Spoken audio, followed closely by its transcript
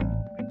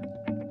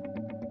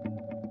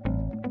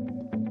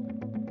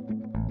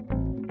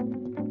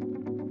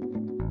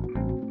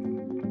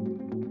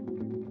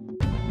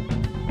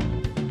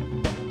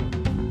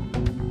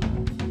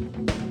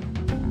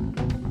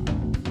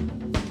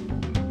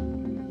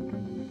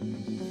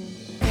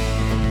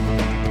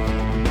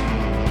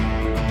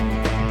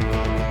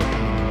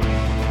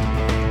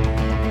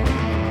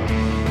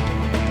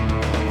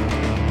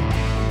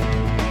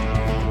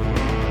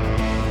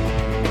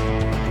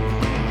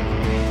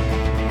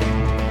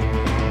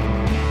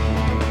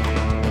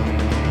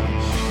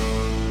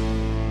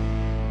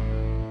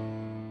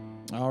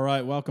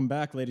welcome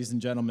back, ladies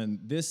and gentlemen.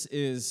 This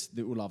is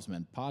the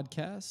Olavsmenn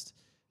podcast,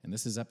 and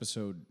this is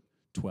episode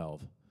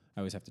 12. I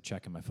always have to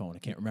check on my phone. I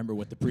can't remember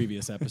what the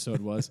previous episode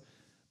was.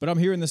 But I'm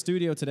here in the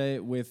studio today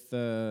with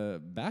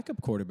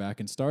backup quarterback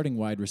and starting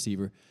wide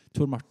receiver,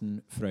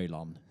 Thor-Martin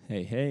Frøyland.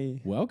 Hey,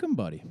 hey. Welcome,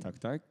 buddy.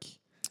 Takk.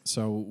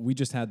 So we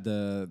just had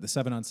the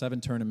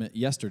 7-on-7 tournament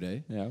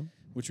yesterday,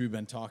 which we've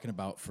been talking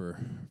about for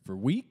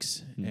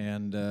weeks,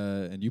 and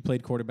you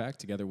played quarterback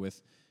together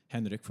with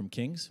Henrik from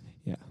Kings.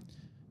 Ja.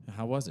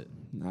 How was it?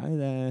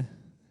 Nei,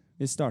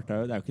 vi startet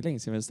jo, det er jo ikke lenge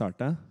siden vi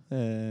startet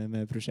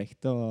med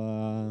prosjektet.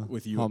 Og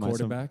with you a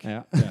quarterback?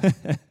 Ja.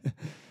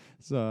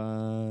 Så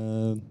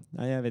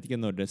nei, jeg vet ikke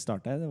når det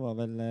startet. Det var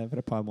vel for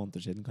et par måneder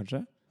siden,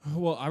 kanskje.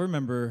 Well, I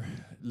remember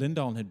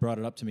Lindalen had brought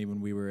it up to me when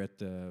we were at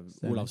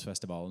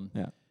Olavsfestivalen.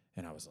 Yeah.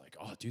 And I was like,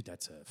 oh, dude,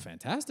 that's a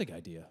fantastic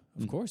idea.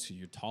 Of course,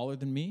 you're taller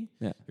than me.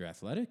 Yeah. You're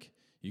athletic.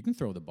 You can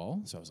throw the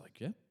ball. So I was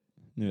like, yeah.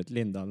 Nå vet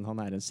Lindalen, han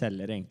en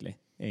selger egentlig.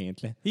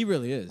 He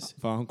really is.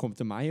 For han kom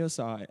til meg og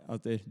sa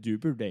at du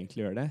burde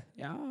egentlig gjøre det.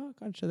 Ja,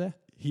 kanskje det.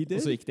 He did?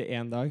 Og så gikk det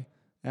en dag.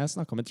 Jeg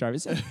snakket med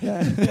Travis.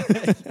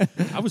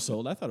 I was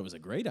sold. I thought it was a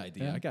great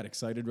idea. Yeah. I got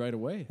excited right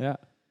away. Ja,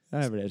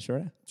 jeg ble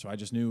sure. So I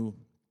just knew,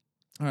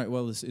 all right,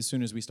 well, as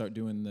soon as we start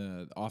doing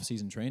the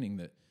off-season training,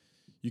 that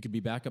you could be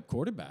backup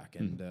quarterback.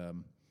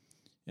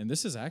 And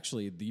this is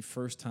actually the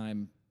first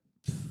time,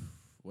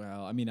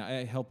 well, I mean,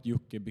 I helped you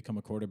become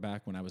a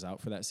quarterback when I was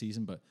out for that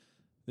season, but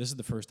this is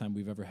the first time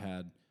we've ever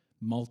had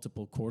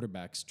multiple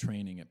quarterbacks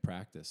training at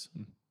practice.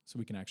 So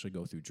we can actually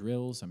go through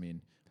drills. I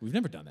mean, we've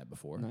never done that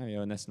before. Nei, vi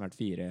har nesten vært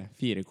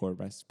fire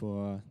quarterbacks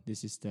på de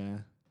siste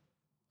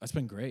That's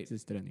been great.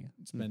 treningene.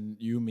 It's been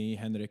you, me,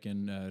 Henrik,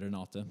 and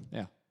Renate.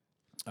 Yeah.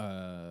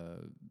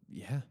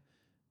 Yeah.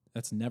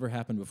 That's never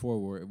happened before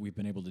where we've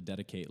been able to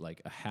dedicate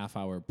like a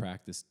half-hour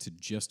practice to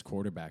just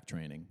quarterback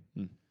training.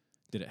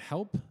 Did it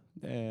help?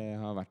 Det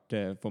har vært,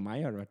 for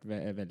meg har det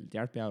vært veldig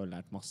hjelp. Jeg har jo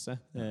lært masse.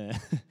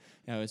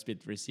 Jeg har jo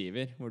spilt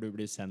receiver, hvor du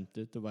blir sendt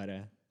ut og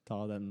bare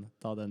ta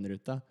den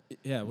ruta.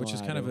 Yeah, which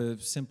is kind of a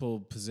simple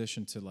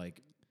position to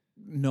like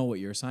know what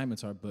your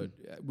assignments are, but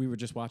we were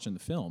just watching the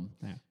film.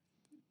 Yeah.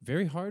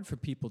 Very hard for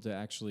people to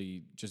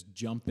actually just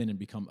jump in and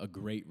become a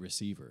great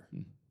receiver.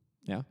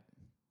 Yeah.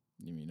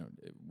 You know,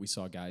 we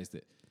saw guys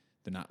that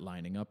they're not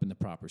lining up in the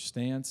proper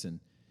stance, and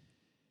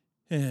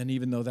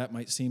even though that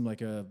might seem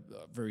like a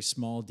very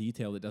small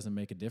detail that doesn't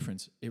make a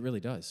difference, it really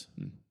does.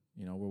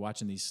 You know, we're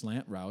watching these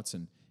slant routes,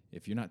 and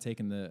if you're not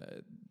taking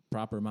the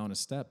proper amount of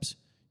steps,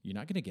 you're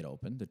not going to get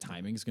open. The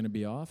timing's going to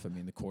be off. I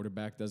mean, the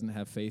quarterback doesn't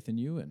have faith in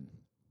you, and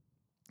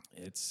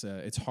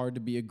it's hard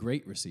to be a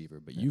great receiver,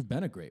 but you've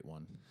been a great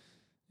one.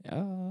 Ja.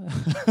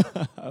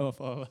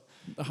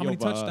 How many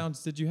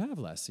touchdowns did you have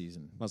last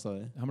season? Hva sa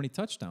du? How many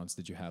touchdowns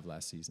did you have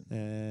last season?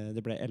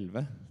 Det ble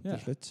 11 til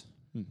slutt.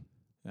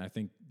 I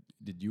think,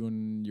 did you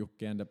and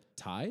Jokke end up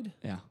tied?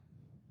 Ja.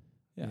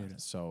 Yeah.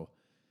 So,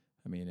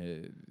 I mean...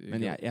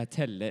 Men jeg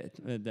teller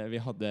det vi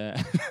hadde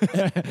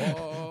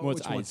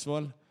mot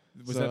Eidsvoll.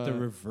 Was that the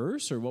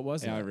reverse, or what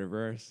was it? Ja,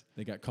 reverse.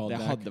 They got called det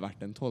back. Hadde vært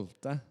den 12.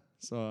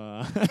 Så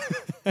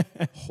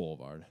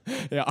Håvard.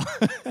 Ja.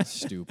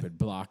 Stupid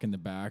block in the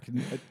back.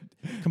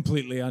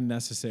 Completely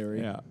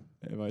unnecessary. Ja.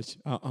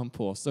 Han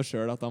påstår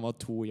selv at han var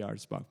 2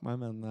 yards bak meg,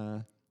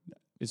 men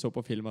vi så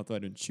på film at det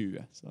var rundt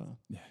 20. Så.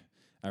 Yeah.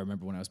 I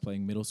remember when I was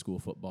playing middle school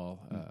football,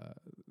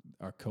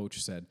 our coach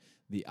said,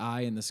 "The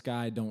eye in the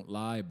sky don't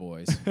lie,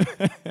 boys."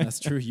 That's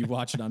true. You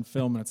watch it on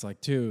film and it's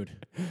like, dude,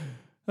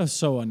 that's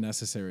so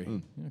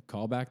unnecessary.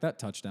 Call back that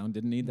touchdown.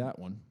 Didn't need that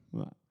one.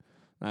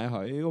 Nei, jeg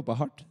har jo jobbet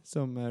hardt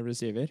som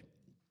receiver.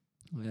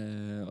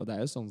 Og det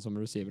jo sånn som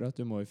receiver at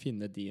du må jo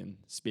finne din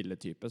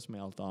spilletype som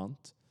alt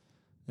annet.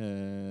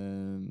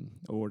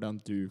 Og hvordan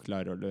du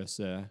klarer å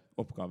løse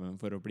oppgaven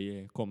for å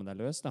komme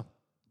deg løs, da.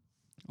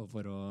 Og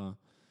for å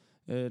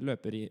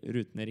løpe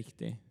rutene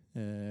riktig,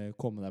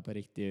 komme deg på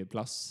riktig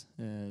plass,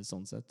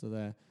 sånn sett. Og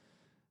det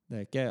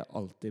ikke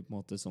alltid på en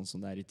måte sånn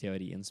som det i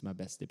teorien som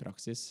best i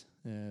praksis.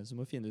 Så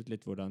må finne ut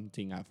litt hvordan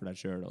ting for deg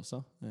selv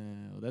også.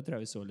 Og det tror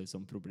jeg vi så litt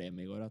som problem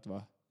i går, at det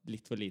var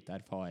litt for lite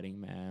erfaring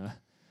med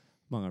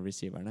mange av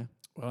receiverne.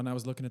 Well, and I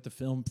was looking at the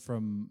film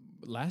from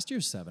last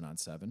year's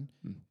 7-on-7,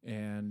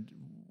 and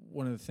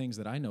one of the things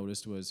that I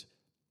noticed was,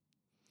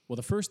 well,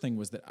 the first thing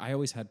was that I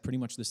always had pretty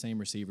much the same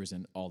receivers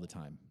in all the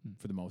time,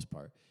 for the most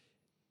part.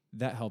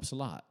 That helps a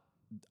lot.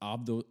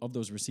 Of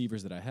those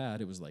receivers that I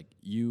had, it was like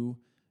you,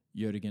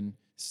 Jørgen,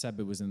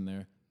 Sebbe was in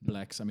there,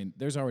 Blex. I mean,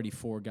 there's already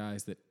 4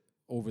 guys that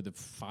over the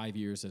 5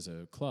 years as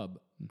a club,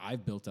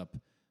 I've built up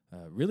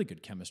really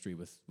good chemistry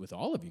with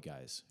all of you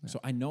guys. Yeah. So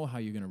I know how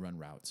you're going to run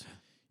routes.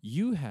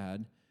 You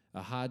had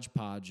a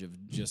hodgepodge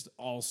of just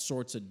all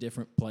sorts of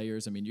different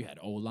players. I mean, you had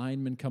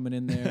O-linemen coming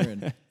in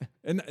there,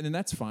 and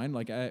that's fine.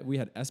 Like we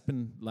had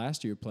Espen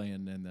last year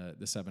playing in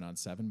the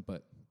 7-on-7,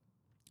 but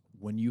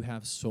when you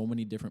have so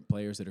many different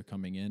players that are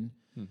coming in,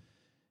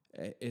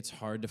 it's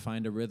hard to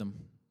find a rhythm.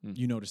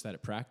 You notice that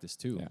at practice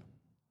too. Yeah.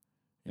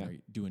 You know,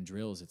 doing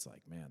drills, it's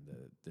like, man,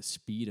 the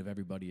speed of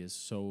everybody is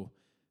so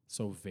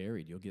so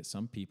varied. You'll get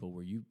some people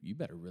where you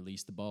better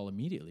release the ball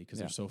immediately because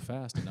they're so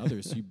fast, and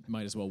others you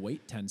might as well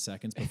wait 10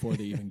 seconds before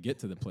they even get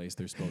to the place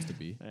they're supposed to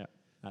be. Ja,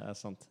 det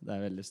sant.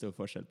 Det veldig stor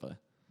forskjell på det.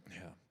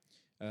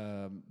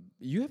 Yeah.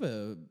 You have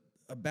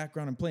a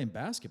background in playing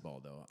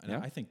basketball, though, and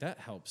Yeah. I think that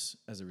helps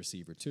as a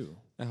receiver too.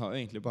 Jeg har jo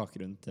egentlig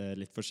bakgrunn til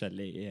litt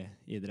forskjellige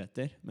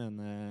idretter, men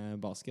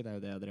basket jo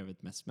det jeg har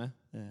drevet mest med,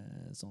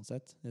 sånn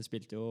sett. Jeg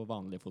spilte jo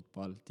vanlig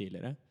fotball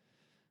tidligere,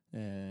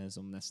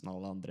 som nesten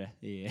alle andre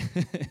i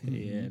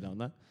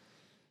landet.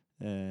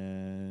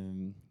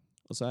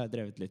 Og så har jeg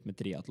drevet litt med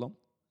triathlon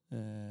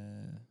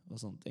og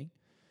sånne ting.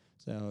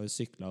 Så jeg har jo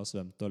syklet og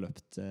svømt og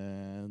løpt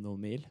noen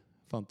mil.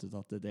 Fant ut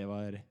at det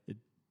var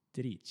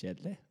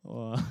dritkjedelig.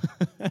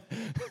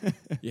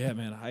 Yeah,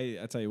 man,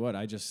 I tell you what,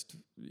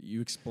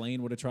 you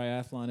explain what a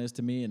triathlon is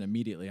to me, and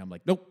immediately I'm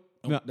like, nope,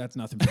 that's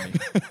nothing for me.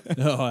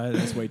 No,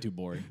 that's way too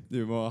boring.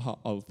 Du må ha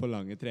alt for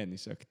lange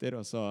treningsøkter,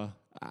 og så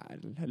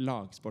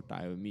lagsport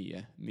jo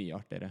mye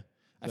artigere.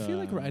 I feel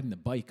like riding the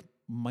bike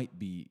might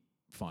be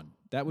fun.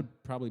 That would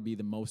probably be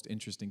the most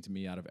interesting to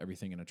me out of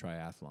everything in a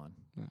triathlon.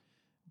 Yeah.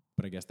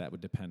 But I guess that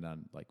would depend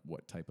on like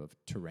what type of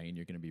terrain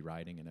you're going to be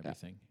riding and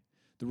everything.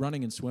 The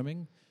running and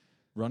swimming,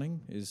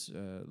 running is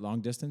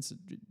long distance.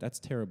 That's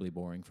terribly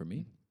boring for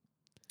me.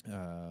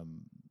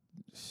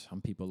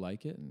 Some people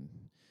like it.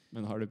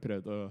 Men har du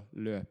prøvd å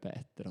løpe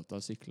etter at du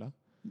har syklet?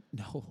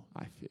 No.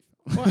 Nei, fy.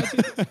 Well,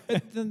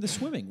 then the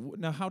swimming.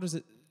 Now, how does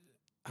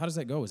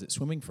that go? Is it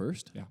swimming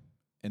first? Yeah.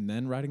 And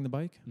then riding the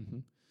bike?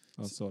 Mm-hmm.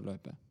 Og så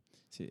løpe.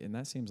 See, and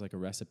that seems like a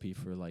recipe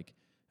for like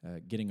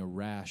getting a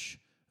rash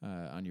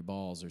on your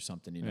balls or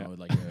something, you know,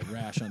 like a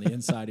rash on the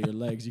inside of your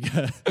legs. You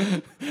got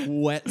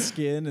wet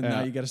skin, and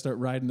now you got to start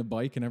riding the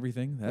bike and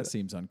everything. That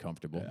seems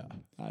uncomfortable. Ja,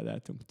 nei,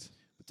 det tungt.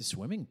 But the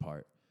swimming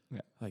part,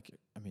 like,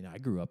 I mean, I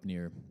grew up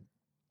near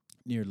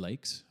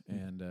lakes,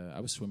 and I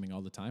was swimming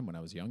all the time when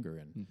I was younger.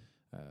 And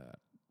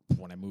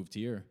when I moved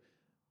here,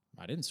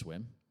 I didn't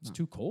swim. It's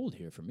too cold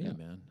here for me,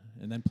 man.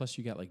 And then plus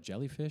you got like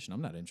jellyfish, and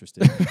I'm not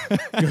interested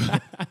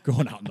in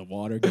going out in the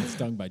water, getting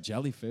stung by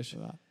jellyfish.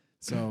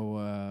 So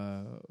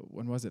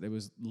when was it? It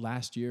was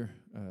last year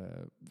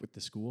with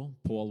the school.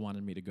 Paul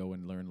wanted me to go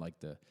and learn like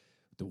the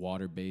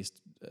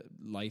water-based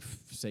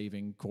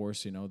life-saving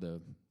course, you know,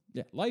 the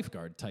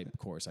lifeguard type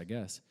course, I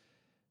guess.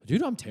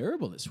 Dude, I'm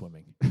terrible at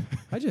swimming.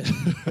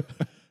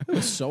 It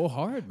was so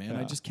hard, man.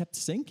 I just kept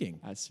sinking.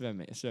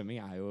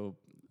 Svømming jo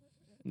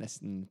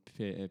nesten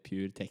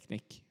pur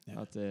teknikk.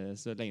 At,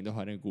 så lenge du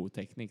har en god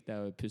teknikk,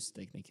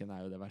 pustteknikken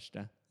jo det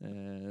verste.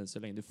 Så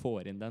lenge du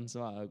får inn den,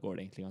 så går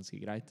det egentlig ganske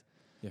greit.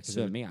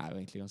 Svømming jo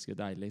egentlig ganske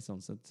deilig,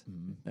 sånn sett.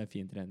 Det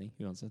fin trening,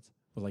 uansett.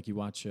 Well, like you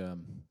watch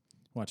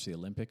the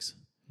Olympics,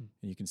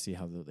 and you can see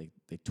how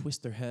they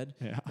twist their head,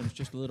 and it's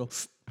just a little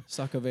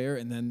suck of air,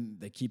 and then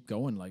they keep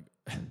going. Like,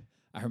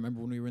 I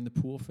remember when we were in the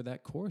pool for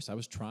that course, I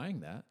was trying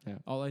that.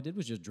 All I did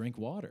was just drink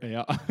water.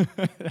 Ja,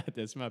 det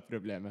det som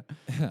problemet.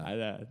 Nei,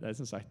 det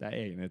som sagt, det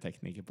egne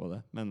teknikker på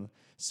det. Men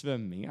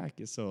svømming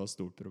ikke så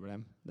stort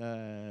problem.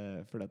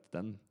 For at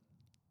den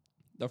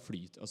da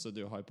flyter, altså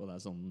du har på deg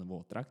sånn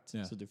våtdrakt,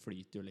 så du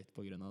flyter jo litt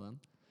på grunn av den.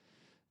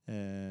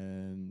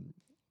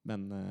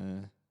 Men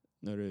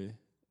når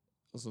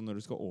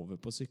du skal over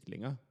på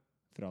syklinga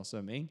fra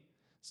svømming,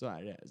 så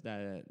det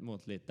en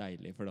måte litt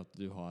deilig, for at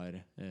du har,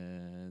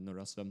 når du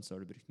har svømt, så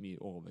har du brukt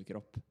mye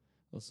overkropp,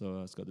 og så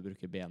skal du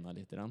bruke bena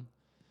litt.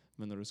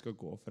 Men når du skal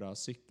gå fra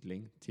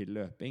sykling til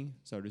løping,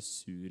 så du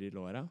sur i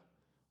låra,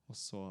 og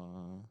så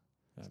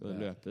skal du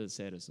løpe, det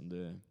ser ut som du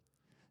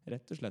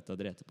rett og slett har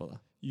drevet på det.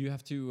 You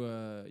got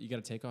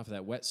to take off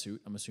that wetsuit.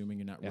 I'm assuming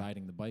you're not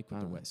riding the bike with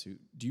the wetsuit.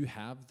 Do you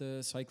have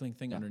the cycling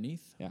thing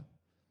underneath? Yeah.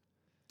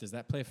 Does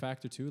that play a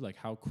factor too? Like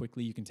how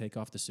quickly you can take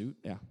off the suit?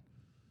 Yeah.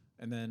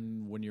 And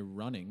then when you're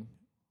running,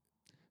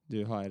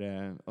 du har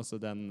altså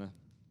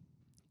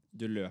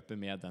du løper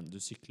med den du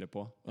sykler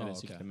på, eller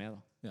sykler med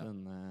da.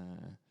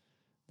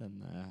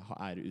 Den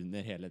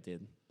under hele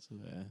tiden. Så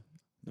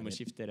du må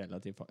skifte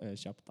relativt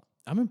kjapt da.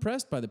 I'm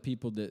impressed by the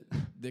people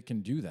that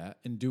can do that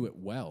and do it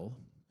well.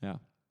 Ja.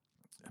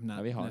 I'm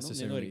not vi har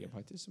noen i Norge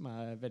faktisk som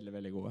veldig,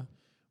 veldig gode.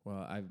 Well,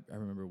 I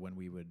remember when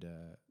we would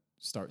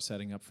start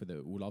setting up for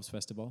the Olavs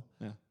Festival,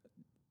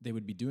 they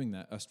would be doing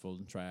that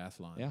Østfold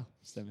triathlon. Ja,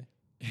 stemmer.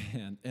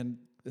 And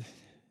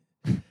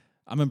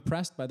I'm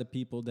impressed by the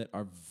people that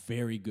are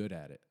very good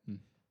at it.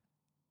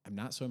 I'm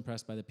not so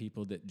impressed by the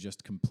people that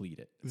just complete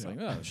it. It's like,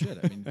 oh shit,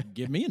 I mean,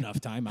 give me enough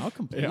time, I'll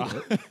complete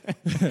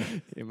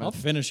it. I'll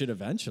finish it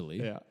eventually.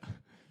 Yeah.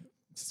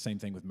 It's the same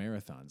thing with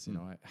marathons. You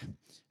know,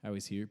 I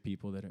always hear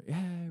people that are,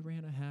 I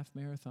ran a half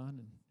marathon,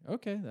 and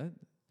okay,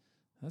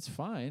 that's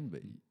fine,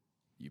 but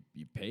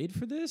you paid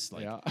for this?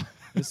 Like,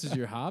 this is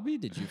your hobby?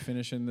 Did you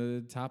finish in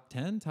the top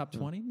 10, top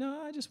 20?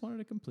 No, I just wanted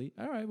to complete.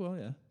 All right, well,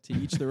 yeah, to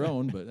each their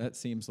own, but that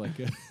seems like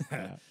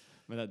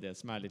Men det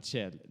som litt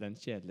kjedelig, den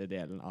kjedelige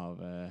delen av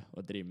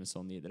å drive med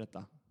sånn idrett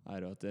da,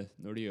 at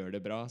når du gjør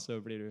det bra,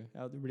 så blir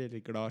du blir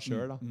litt glad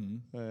selv da.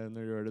 Når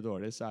du gjør det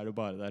dårlig, så du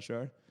bare deg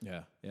selv.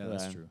 Yeah,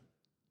 that's true.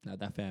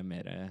 Derfor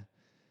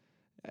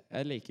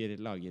jeg liker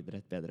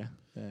lagidrett bedre.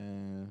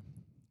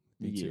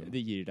 Me too.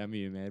 Det gir deg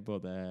mye mer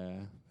både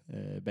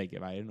begge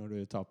veier når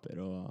du taper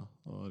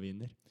og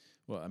vinner.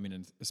 Well, I mean,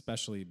 and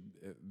especially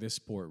this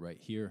sport right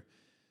here.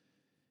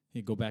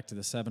 You go back to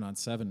the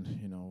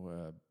 7-on-7, you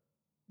know,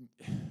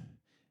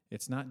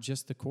 it's not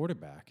just the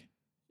quarterback.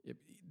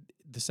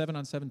 The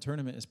 7-on-7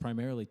 tournament is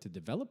primarily to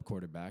develop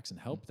quarterbacks and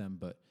help them,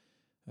 but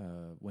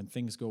when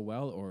things go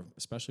well, or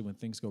especially when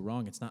things go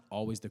wrong, it's not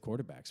always the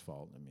quarterback's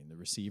fault. I mean, the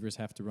receivers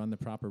have to run the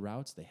proper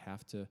routes. They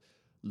have to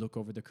look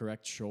over the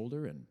correct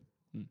shoulder,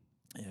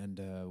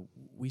 and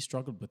we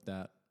struggled with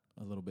that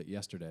a little bit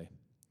yesterday.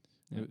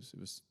 Yeah. It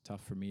was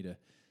tough for me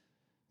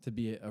to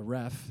be a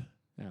ref,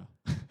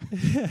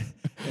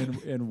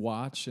 and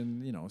watch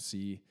and, you know,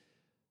 see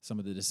some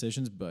of the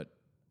decisions, but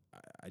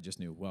I just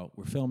knew, well,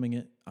 we're filming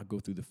it. I'll go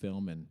through the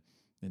film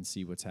and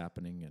see what's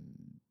happening.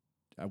 And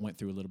I went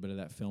through a little bit of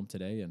that film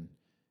today, and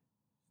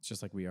it's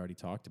just like we already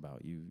talked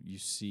about. You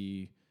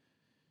see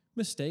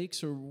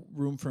mistakes or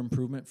room for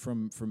improvement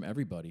from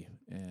everybody,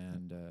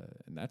 and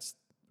that's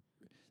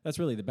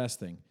really the best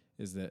thing,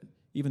 is that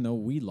even though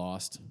we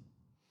lost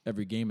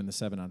every game in the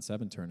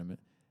 7-on-7 tournament,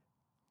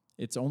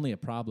 it's only a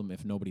problem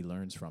if nobody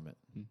learns from it.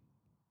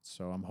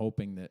 So I'm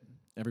hoping that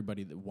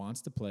everybody that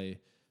wants to play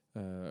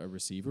a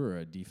receiver or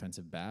a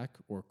defensive back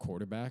or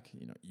quarterback,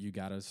 you know, you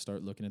got to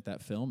start looking at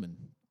that film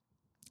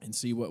and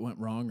see what went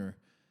wrong or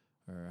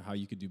how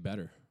you could do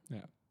better.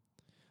 Ja.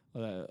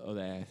 Og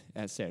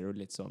jeg ser jo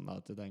litt sånn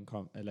at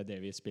det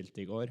vi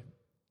spilte i går,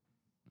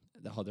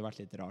 det hadde vært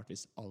litt rart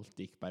hvis alt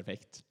gikk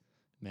perfekt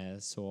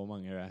med så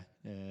mange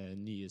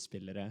nye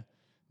spillere,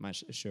 meg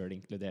selv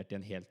inkludert i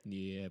en helt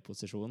ny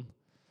posisjon.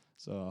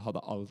 Så hadde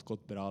alt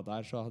gått bra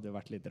der, så hadde det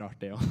vært litt rart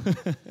det også.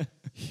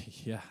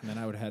 Yeah, and then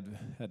I would have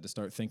had to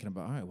start thinking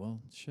about, all right, well,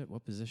 shit,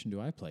 what position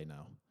do I play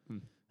now?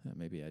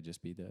 Maybe I'd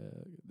just be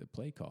the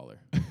play caller.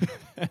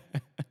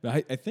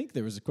 But I think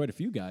there was quite a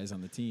few guys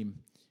on the team,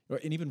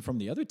 and even from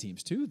the other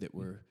teams too, that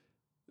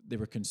they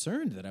were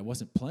concerned that I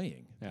wasn't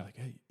playing. Yeah. Like,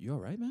 hey, you all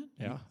right, man?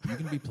 Yeah. You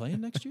going to be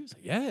playing next year? It's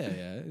like,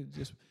 yeah.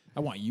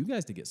 I want you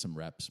guys to get some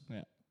reps.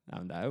 Yeah. Ja,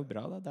 men det jo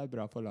bra da, det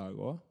bra for laget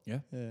også. Yeah.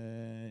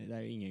 Det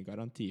jo ingen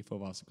garanti for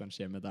hva som kan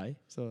skje med deg,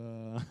 så...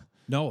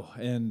 No,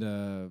 and...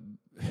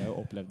 jeg har jo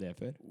opplevd det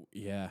før.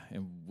 Yeah,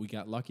 and we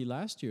got lucky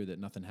last year that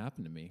nothing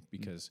happened to me,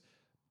 because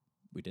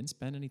we didn't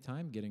spend any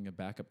time getting a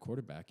backup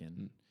quarterback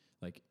in.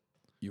 Like,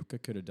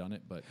 Yuka could have done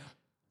it, but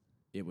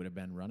it would have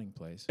been running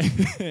plays.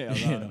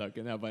 Ja, da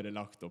kunne jeg bare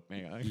lagt opp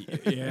med en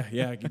gang.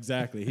 Yeah,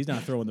 exactly. He's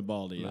not throwing the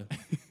ball to you.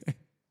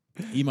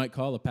 He might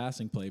call a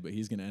passing play, but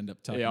he's going to end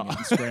up tucking it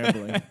and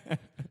scrambling.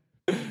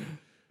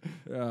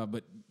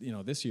 But, you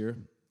know, this year,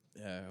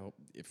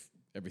 if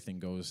everything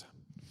goes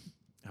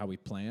how we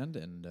planned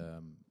and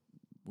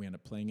we end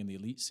up playing in the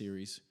Elite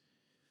Series,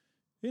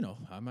 you know,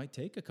 I might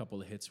take a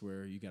couple of hits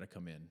where you got to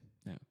come in.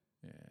 Yeah.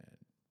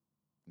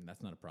 And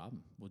that's not a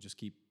problem.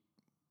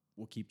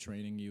 We'll keep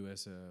training you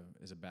as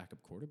a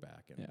backup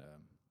quarterback. And,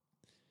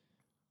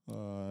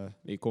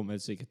 vi kommer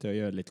sikkert til å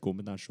gjøre litt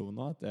kombinasjon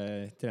nå, at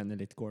jeg trener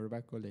litt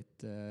quarterback og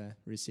litt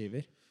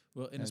receiver.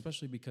 Well, and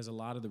especially because a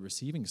lot of the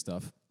receiving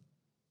stuff,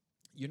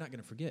 you're not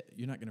going to forget.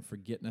 You're not going to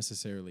forget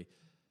necessarily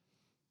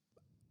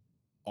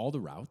all the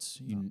routes.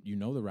 You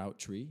know the route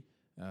tree.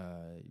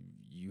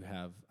 You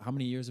have how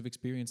many years of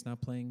experience now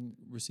playing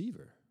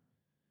receiver?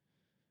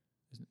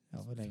 Isn't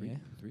it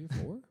 3 or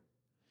 4?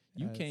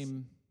 You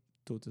came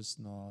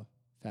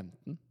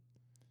 2015.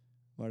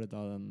 Var det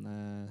da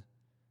den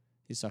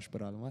I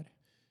Sarpsborg var?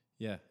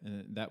 Yeah,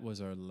 and that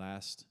was our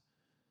last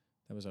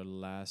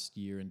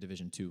year in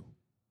Division 2.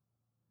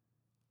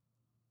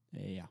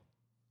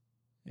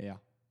 Ja,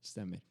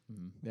 stemmer.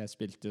 Jeg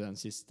spilte den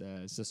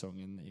siste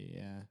sesongen I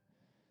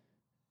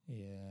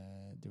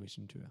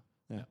Division 2.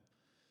 Yeah.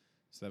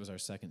 So that was our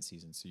second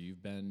season. So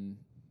you've been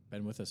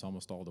with us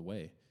almost all the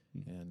way.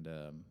 And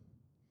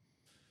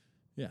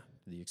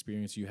the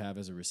experience you have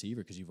as a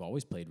receiver, because you've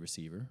always played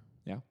receiver.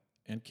 Yeah.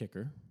 And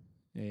kicker.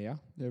 Ja,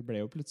 det ble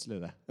jo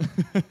plutselig det.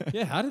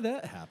 Yeah, how did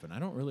that happen? I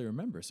don't really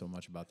remember so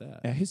much about that.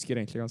 Jeg husker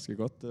egentlig ganske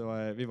godt.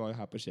 Vi var jo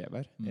her på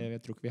Skjeberg.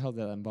 Jeg tror ikke vi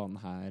hadde den banen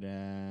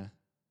her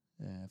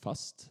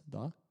fast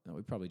da. No,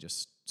 we probably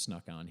just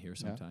snuck on here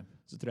sometime. Ja.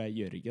 Så tror jeg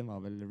Jørgen var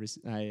vel...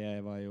 Nei,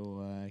 jeg var jo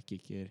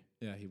kicker.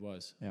 Yeah, he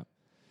was. Ja.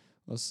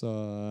 Og så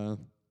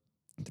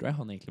tror jeg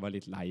han egentlig var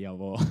litt lei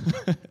av å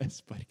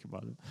sparke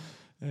ballen.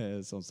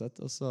 Sånn sett.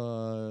 Og så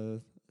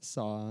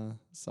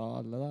sa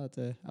alle da at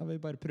vi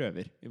bare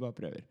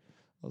prøver.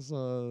 Og så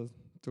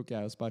tok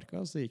jeg og sparket,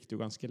 og så gikk det jo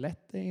ganske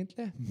lett,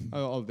 egentlig. Jeg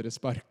har jo aldri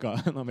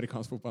sparket en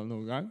amerikansk fotball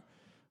noen gang.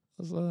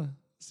 Og så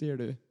sier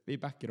du, vi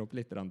backer opp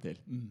litt til.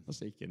 Og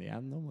så gikk den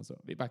igjennom, og så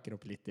vi backer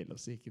opp litt til, og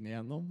så gikk den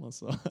igjennom, og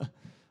så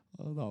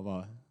og da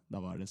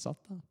var det satt,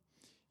 da.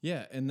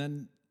 Yeah, and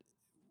then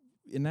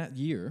in that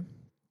year,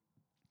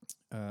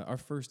 our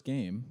first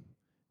game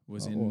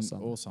was in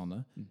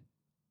Åsane.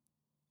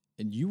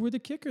 And you were the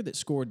kicker that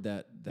scored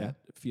that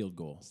field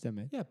goal.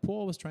 Stemmer. Yeah,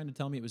 Paul was trying to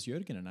tell me it was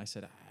Jørgen, and I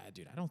said,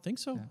 dude, I don't think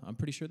so. Yeah. I'm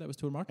pretty sure that was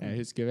Thor-Martin. Jeg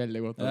husker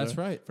veldig godt That's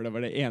right. For det var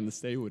det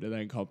eneste jeg gjorde I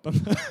den kampen.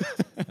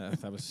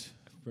 That was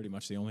pretty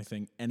much the only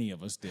thing any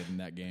of us did in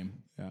that game.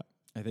 Ja.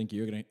 I think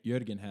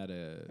Jürgen had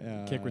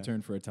a kick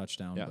return for a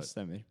touchdown. Ja, but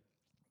stemmer.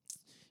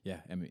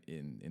 yeah, I mean,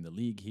 in the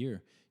league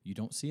here, you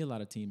don't see a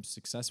lot of teams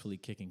successfully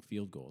kicking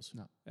field goals.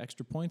 No.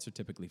 Extra points are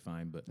typically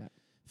fine, but Yeah.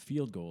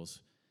 field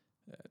goals,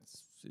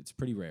 it's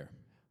pretty rare.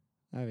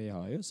 Nei, vi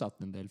har jo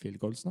satt en del field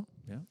goals nå.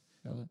 Yeah.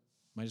 Ja,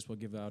 Might as well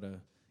give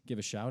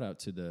a shout out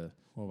to the.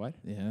 Håvard.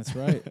 Yeah, that's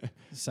right.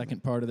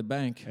 Second part of the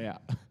bank. Ja.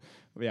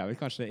 Vi vel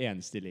kanskje den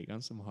eneste i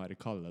ligaen som har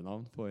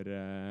kallenavn for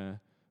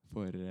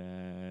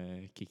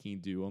kicking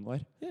duoen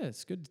vår. Yeah,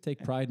 it's good to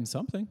take pride in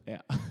something.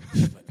 Ja.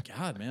 But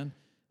God, man,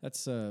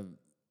 that's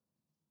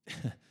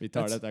Vi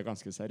tar dette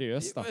ganske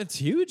seriøst, da. it's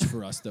huge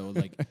for us though.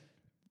 Like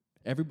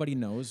everybody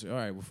knows, all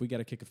right, if we got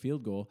to kick a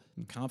field goal,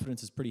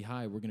 confidence is pretty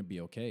high. We're going to be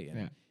okay.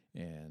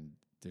 And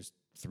there's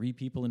 3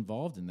 people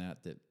involved in that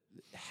it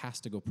has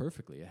to go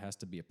perfectly. It has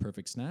to be a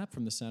perfect snap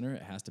from the center.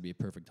 It has to be a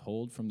perfect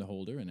hold from the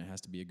holder, and it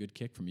has to be a good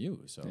kick from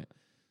you. So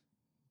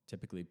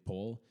typically,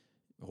 Paul,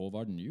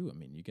 Håvard, and you, I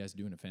mean, you guys are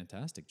doing a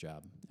fantastic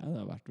job. Ja, det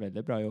har vært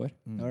veldig bra i år.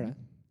 Det var det.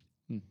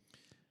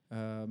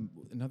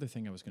 Another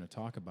thing I was going to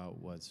talk about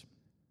was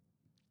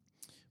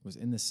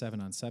in the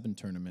 7-on-7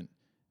 tournament,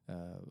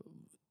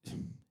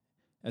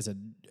 as a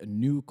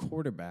new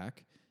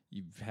quarterback,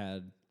 you've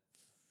had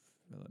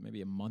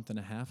maybe a month and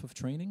a half of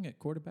training at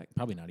quarterback.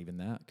 Probably not even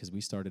that, because we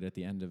started at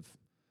the end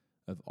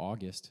of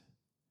August,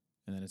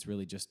 and then it's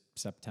really just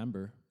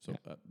September. So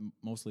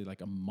mostly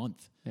like a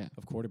month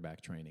of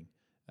quarterback training.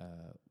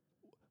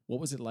 What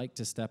was it like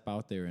to step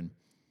out there and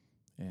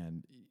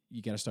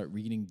you got to start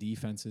reading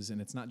defenses,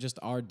 and it's not just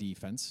our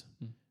defense.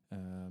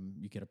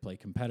 You got to play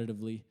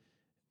competitively.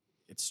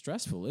 It's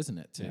stressful, isn't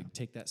it, to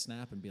take that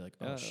snap and be like,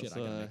 oh shit, I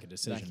got to make a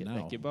decision now.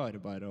 Det ikke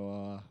bare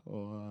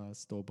å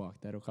stå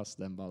bak der og kaste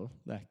den ballen.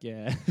 Det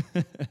ikke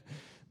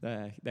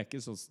det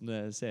ikke sånn som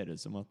det ser ut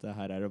som at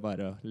her det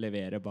bare å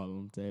levere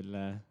ballen til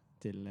en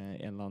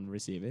eller annen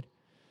receiver.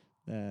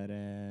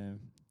 Det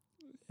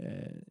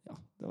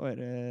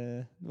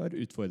var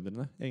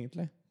utfordrende,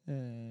 egentlig.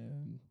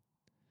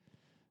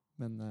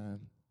 Men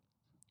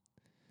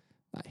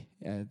nei,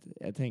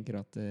 jeg tenker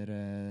at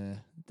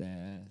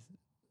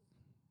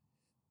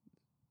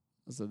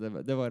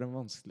det var en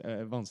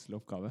vanskelig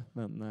oppgave,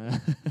 men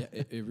yeah,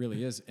 it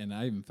really is, and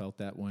I even felt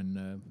that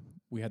when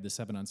we had the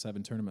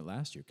 7-on-7 tournament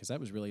last year, because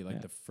that was really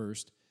like the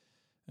first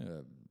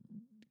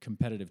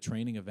competitive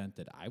training event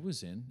that I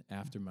was in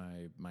after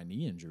my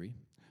knee injury,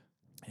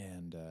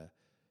 and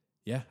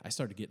I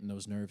started getting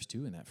those nerves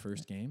too in that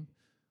first game.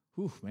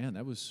 Whew, man,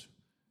 that was.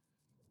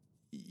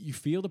 You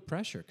feel the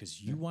pressure because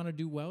you want to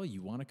do well,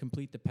 you want to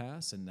complete the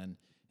pass, and then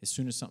as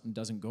soon as something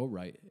doesn't go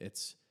right,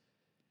 it's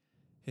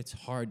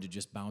hard to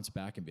just bounce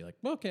back and be like,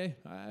 okay,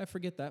 I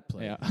forget that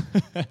play. Ja.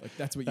 Like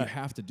that's what you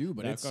have to do,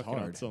 but it's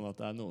hard. Sånn at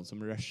det noen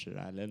som rusher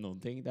deg eller noen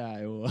ting.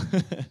 Det jo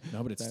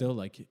No, but it's still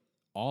like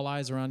all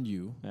eyes are on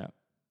you. Ja.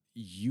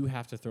 You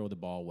have to throw the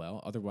ball well,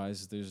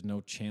 otherwise there's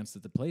no chance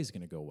that the play is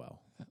going to go well.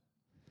 Ja.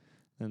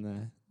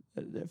 Men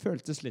det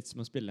føltes litt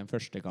som å spille den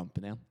første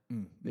kampen igjen.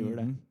 Det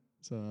gjorde det.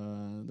 Så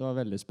det var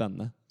veldig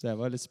spennende. Så jeg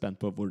var litt spent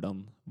på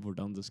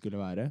hvordan det skulle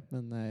være.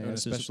 Men jeg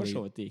synes for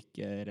så vidt det gikk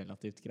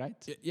relativt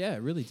greit. Yeah,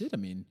 it really did. I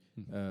mean,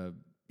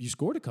 you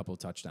scored a couple of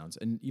touchdowns.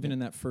 And even in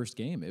that first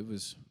game,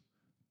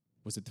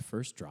 was it the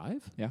first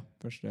drive? Yeah,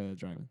 first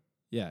drive.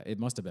 Yeah, it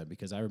must have been,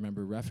 because I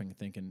remember reffing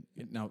thinking,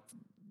 now,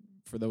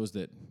 for those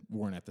that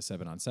weren't at the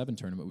 7-on-7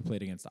 tournament, we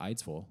played against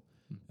Eidsvoll,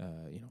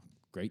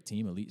 great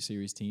team, Elite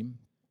Series team.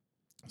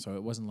 So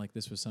it wasn't like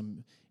this was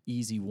some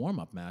easy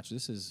warm-up match.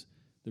 This is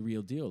the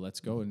real deal.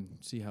 Let's go and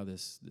see how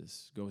this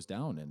goes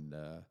down. And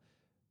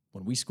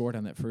when we scored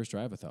on that first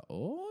drive, I thought,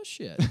 oh,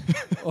 shit.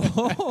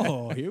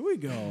 Oh, here we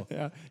go.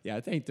 Ja,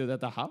 jeg tenkte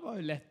dette her var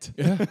jo lett.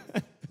 Yeah.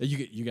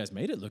 You guys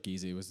made it look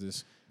easy. It was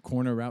this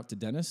corner route to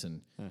Dennis,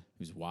 and it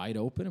was wide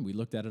open, and we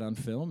looked at it on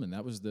film, and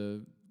that was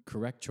the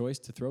correct choice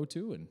to throw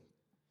to. And,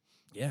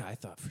 yeah, I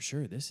thought, for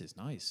sure, this is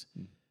nice.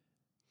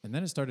 And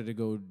then it started to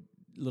go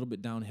a little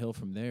bit downhill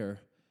from there.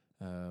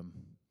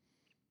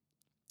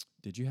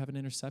 Did you have an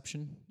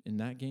interception in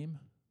that game?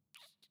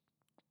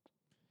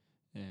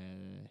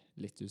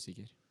 Litt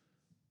usikker.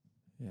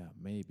 Yeah,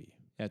 maybe.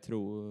 Jeg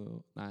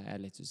tror... Nei, jeg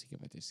litt usikker,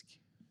 faktisk.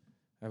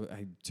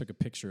 I took a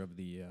picture of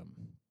the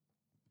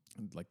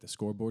like the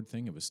scoreboard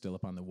thing. It was still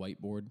up on the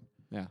whiteboard.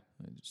 Yeah.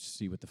 Just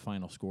see what the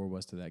final score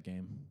was to that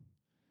game.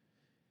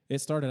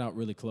 It started out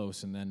really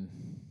close, and then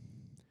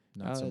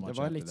not so much det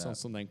var after litt that. sånn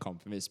som den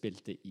kampen vi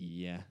spilte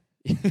i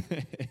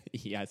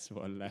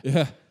Eidsvoll.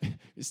 Yeah.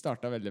 Vi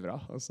startet veldig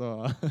bra, og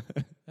så...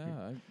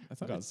 Yeah, I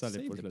thought I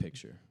saved the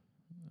picture.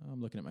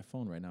 I'm looking at my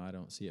phone right now. I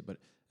don't see it, but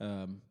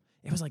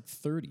it was like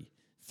 30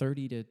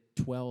 to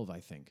 12, I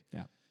think.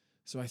 Yeah.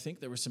 So I think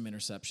there were some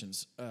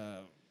interceptions.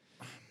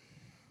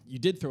 You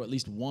did throw at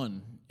least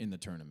one in the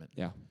tournament.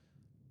 Yeah.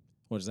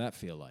 What does that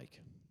feel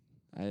like?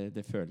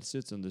 Det føles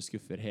ut som du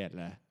skuffer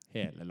hele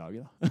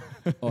laget, da.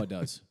 Oh, it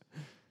does.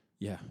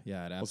 Yeah,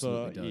 it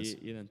absolutely does.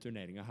 I den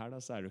turneringen her, da,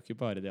 så det jo ikke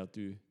bare det at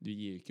du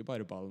gir ikke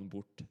bare ballen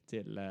bort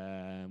til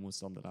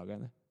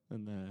motstanderlagene,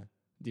 men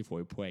de får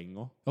jo poeng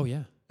også. Oh,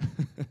 yeah.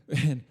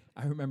 And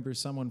I remember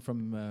someone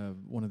from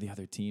one of the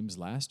other teams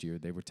last year,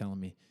 they were telling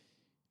me,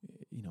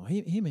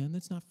 hey, man,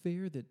 that's not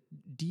fair that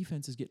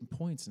defense is getting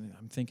points. And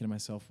I'm thinking to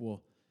myself,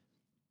 well,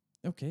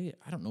 okay,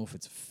 I don't know if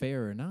it's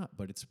fair or not,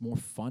 but it's more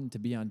fun to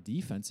be on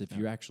defense if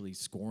you're actually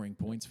scoring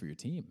points for your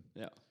team.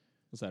 Ja,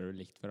 og så det jo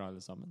likt for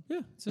alle sammen.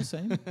 Yeah, it's the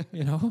same,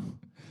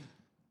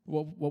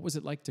 What was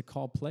it like to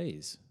call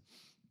plays?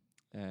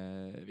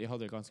 Vi hadde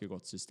jo et ganske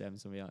godt system,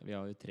 så vi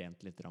har jo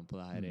trent litt på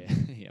det her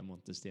i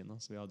Montestino.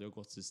 Så vi hadde jo et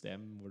godt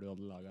system hvor du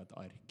hadde laget et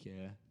ark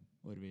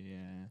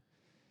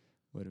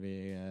hvor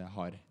vi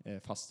har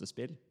faste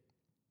spill.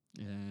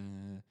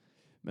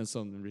 Men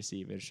som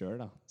receiver selv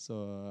da, så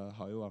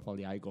har jo I hvert fall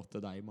jeg gått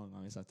til deg mange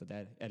ganger sagt at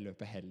jeg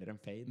løper heller en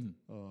fade,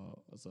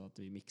 og så at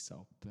vi mixet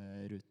opp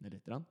rutene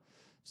litt.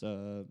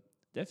 Så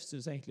det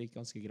synes jeg egentlig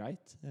ganske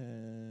greit.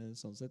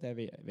 Sånn sett,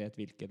 jeg vet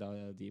hvilke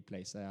av de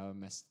playsene jeg har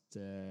mest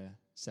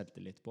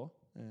selvtillit på.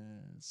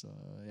 Så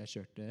jeg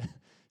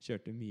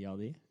kjørte mye av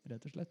de,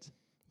 rett og slett.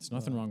 There's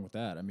nothing wrong with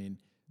that. I mean,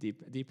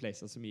 de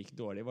playsene som gikk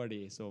dårlig var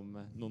de som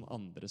noen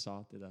andre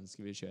sa at den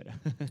skulle vi kjøre,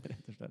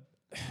 rett og slett.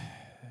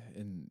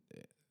 And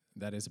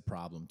that is a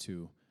problem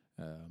too.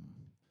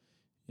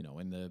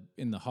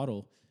 In the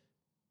huddle,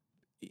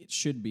 it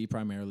should be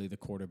primarily the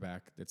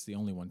quarterback that's the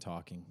only one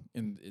talking.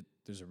 And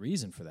there's a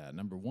reason for that.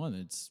 Number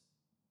one,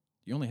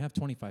 you only have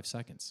 25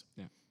 seconds.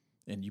 Yeah.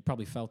 And you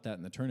probably felt that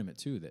in the tournament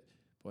too, that,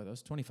 boy,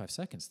 those 25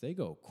 seconds, they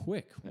go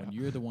quick when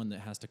you're the one that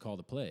has to call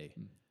the play.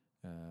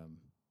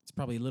 It's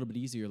probably a little bit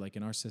easier, like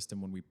in our system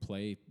when we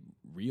play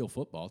real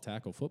football,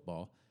 tackle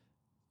football,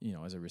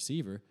 as a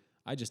receiver,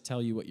 I just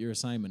tell you what your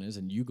assignment is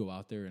and you go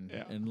out there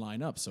and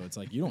line up. So it's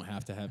like you don't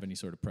have to have any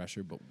sort of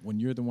pressure. But when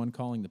you're the one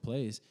calling the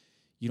plays,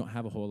 you don't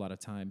have a whole lot of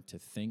time to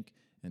think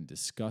and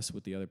discuss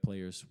with the other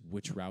players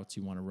which routes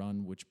you want to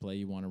run, which play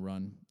you want to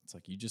run. It's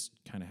like you just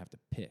kind of have to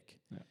pick.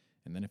 Yeah.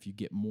 And then if you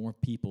get more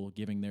people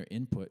giving their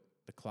input,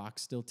 the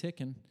clock's still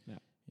ticking,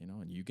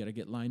 and you got to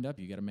get lined up.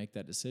 You got to make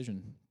that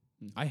decision.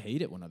 I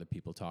hate it when other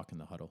people talk in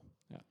the huddle.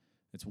 Yeah.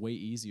 It's way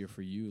easier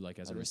for you, like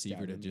as a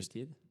receiver, to just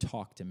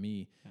talk to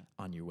me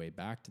on your way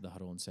back to the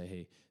huddle and say,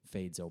 hey,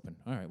 fade's open.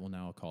 All right, well,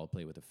 now I'll call a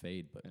play with a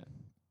fade. But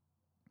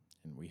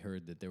and we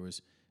heard that there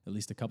was at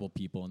least a couple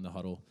people in the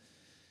huddle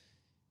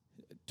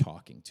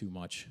talking too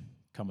much,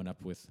 coming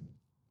up with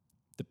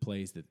the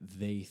plays that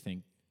they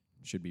think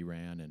should be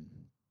ran.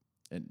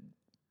 And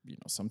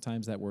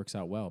sometimes that works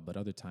out well, but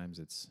other times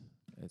it's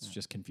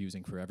just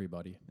confusing for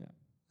everybody. Yeah.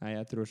 Nei,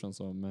 jeg tror sånn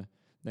som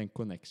den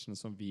connection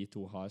som vi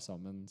to har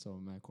sammen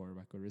som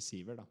quarterback og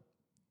receiver da,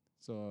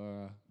 så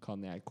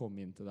kan jeg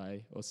komme inn til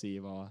deg og si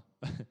hva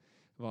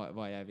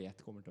jeg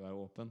vet kommer til å være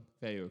åpen.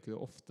 For jeg gjør ikke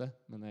det ofte,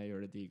 men jeg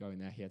gjør det de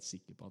gangene jeg helt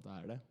sikker på at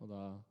det det. Og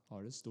da har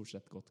det stort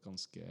sett gått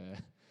ganske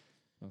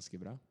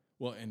bra.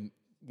 Well, and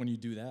when you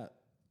do that,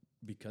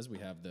 because we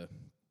have the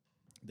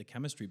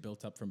chemistry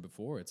built up from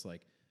before, it's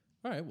like,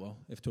 all right, well,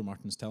 if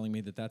Thor-Martin's telling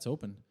me that that's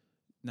open,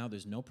 now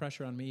there's no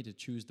pressure on me to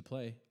choose the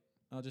play.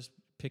 I'll just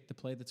pick the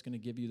play that's going to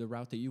give you the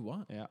route that you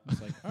want. Yeah.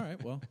 It's like, all right,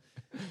 well,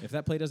 if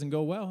that play doesn't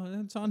go well,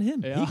 it's on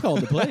him. Yeah. He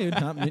called the play,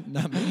 not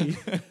me.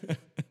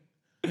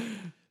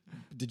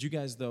 Did you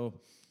guys, though,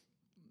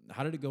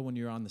 how did it go when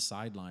you're on the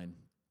sideline,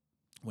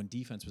 when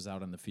defense was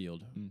out on the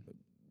field?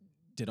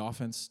 Did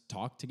offense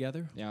talk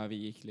together? Ja,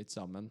 vi gikk litt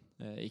sammen.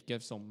 Ikke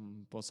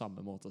på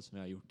samme måte som vi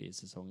har gjort I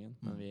sesongen,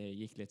 men vi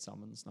gikk litt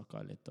sammen,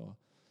 snakket litt og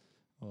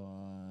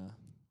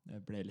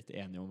ble litt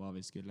enige om hva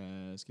vi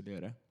skulle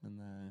gjøre.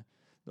 Men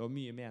det var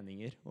mye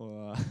meninger.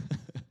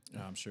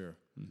 Yeah, I'm sure.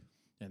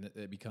 And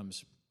it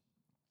becomes,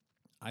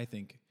 I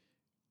think,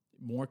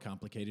 more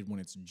complicated when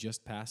it's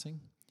just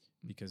passing,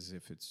 because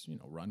if it's,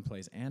 run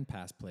plays and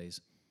pass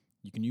plays,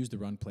 you can use the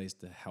run plays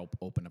to help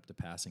open up the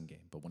passing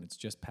game. But when it's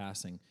just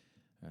passing,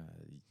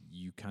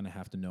 you kind of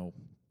have to know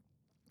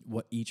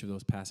what each of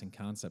those passing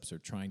concepts are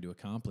trying to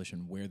accomplish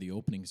and where the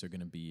openings are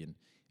going to be. And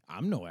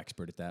I'm no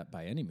expert at that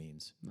by any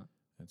means. No.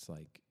 It's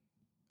like,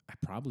 I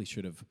probably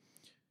should have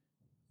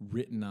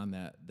written on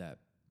that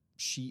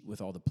sheet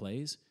with all the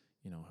plays,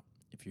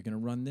 if you're going to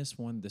run this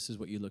one, this is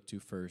what you look to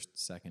first,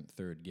 second,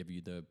 third, give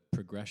you the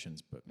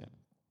progressions. But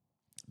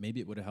maybe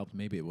it would have helped.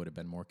 Maybe it would have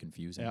been more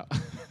confusing. Ja.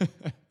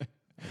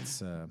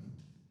 Så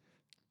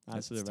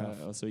det var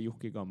også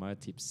Jokke ga meg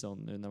et tips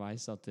sånn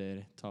underveis, at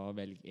ta og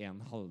velg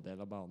en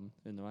halvdel av banen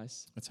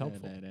underveis.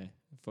 Eller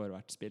for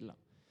hvert spill da.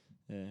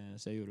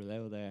 Så jeg gjorde det,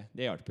 og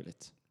det hjalp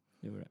litt.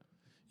 Gjorde det.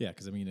 Yeah,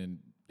 because I mean,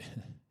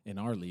 in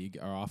our league,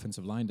 our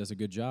offensive line does a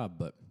good job,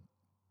 but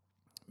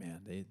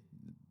man,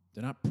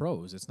 they're not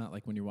pros. It's not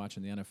like when you're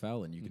watching the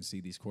NFL and you can see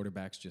these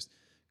quarterbacks just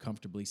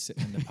comfortably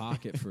sitting in the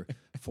pocket for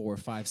 4 or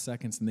 5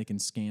 seconds and they can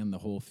scan the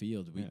whole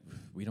field.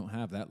 We don't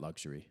have that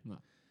luxury. No.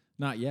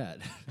 Not yet.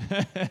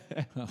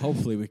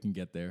 Hopefully we can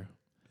get there.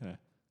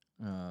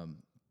 What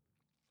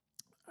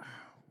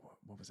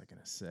was I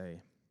going to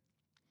say?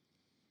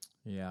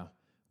 Yeah.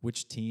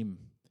 Which team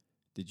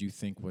did you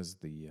think was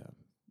the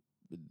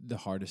the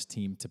hardest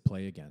team to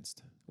play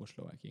against.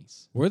 Oslo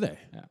Vikings. Were they?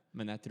 Ja.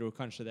 Men jeg tror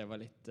kanskje det var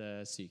litt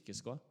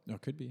psykisk også. No,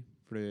 could be.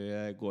 For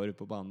du går ut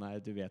på banen her,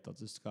 du vet at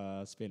du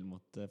skal spille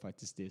mot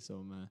faktisk de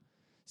som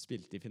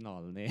spilte I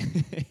finalen I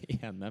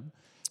NM.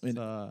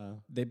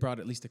 They brought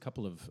at least a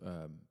couple of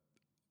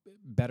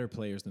better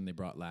players than they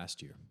brought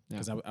last year.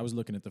 Because I was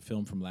looking at the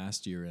film from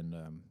last year,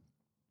 and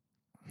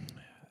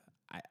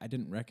I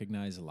didn't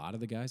recognize a lot of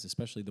the guys,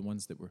 especially the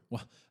ones that were,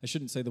 well, I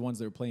shouldn't say the ones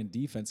that were playing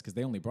defense, because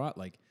they only brought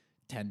like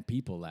 10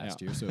 people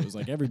last year, so it was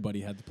like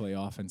everybody had to play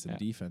offense and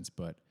defense.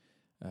 But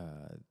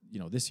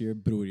this year,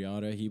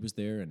 Brujara, he was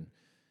there, and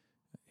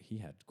he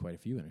had quite a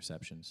few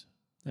interceptions.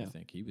 I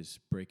think he was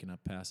breaking up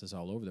passes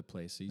all over the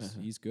place.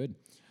 He's good.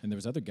 And there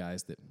was other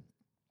guys that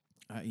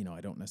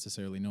I don't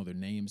necessarily know their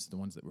names, the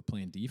ones that were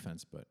playing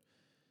defense, but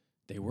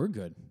they were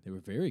good. They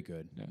were very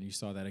good. And you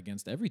saw that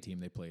against every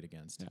team they played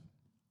against.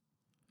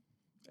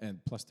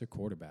 And plus their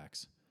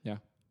quarterbacks.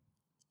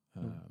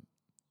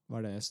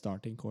 Var det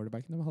starting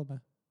quarterbacken de hadde med?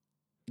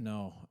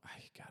 No,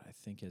 I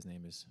think his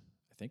name is,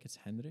 I think it's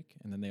Henrik.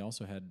 And then they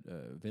also had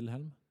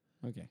Wilhelm,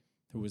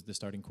 who was the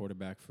starting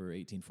quarterback for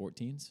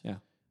 1814s.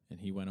 And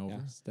he went over.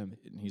 And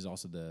he's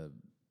also the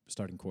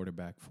starting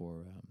quarterback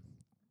for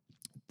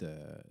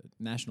the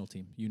national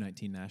team,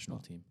 U19 national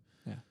team.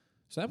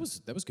 So that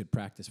was good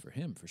practice for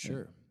him, for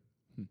sure.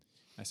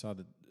 I saw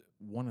that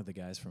one of the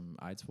guys from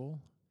Eidsvoll,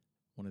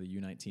 one of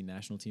the U19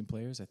 national team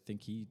players, I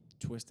think he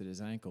twisted his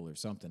ankle or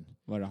something.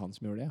 Var det han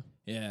som gjorde det?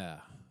 Yeah.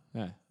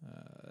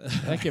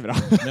 Det ikke bra.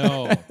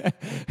 No.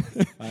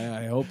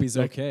 I hope he's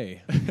okay.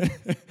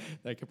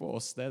 Det ikke på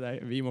oss,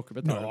 vi må ikke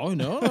betale.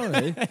 No.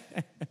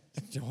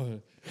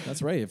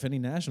 That's right. If any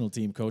national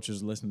team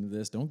coaches listen to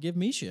this, don't give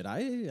me shit.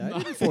 I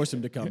didn't force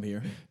him to come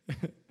here.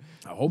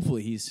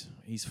 Hopefully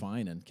he's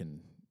fine and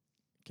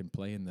can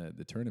play in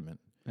the tournament.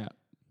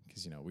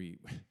 Because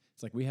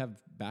it's like we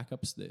have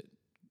backups that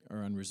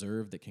are on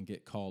reserve that can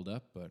get called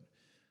up, but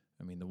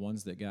I mean the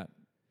ones that got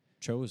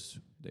chose,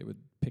 they were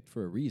picked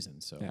for a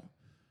reason. So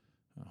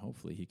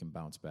hopefully he can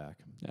bounce back.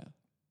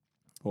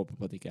 Håper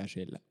på at det ikke så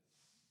ille.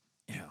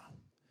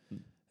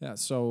 Yeah.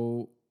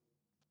 So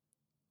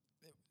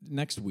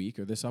next week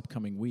or this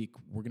upcoming week,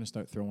 we're going to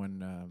start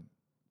throwing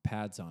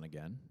pads on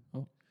again.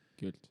 Oh,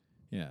 good.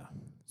 Yeah.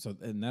 So,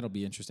 and that'll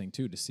be interesting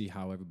too, to see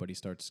how everybody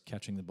starts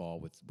catching the ball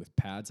with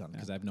pads on.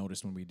 Because I've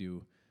noticed when we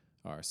do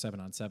our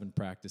 7-on-7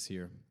 practice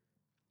here,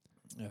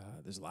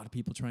 there's a lot of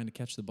people trying to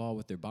catch the ball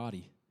with their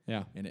body.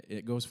 And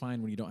it goes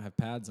fine when you don't have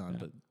pads on,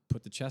 but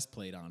put the chest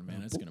plate on,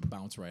 man, it's going to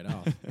bounce right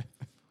off.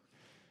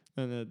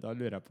 Men da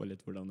lurer jeg på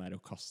litt hvordan det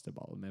å kaste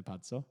ball med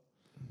pads også.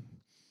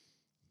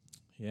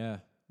 Yeah.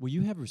 Well,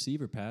 you have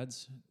receiver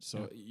pads,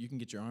 so you can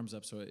get your arms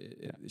up, so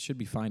it should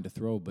be fine to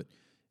throw, but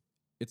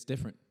it's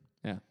different.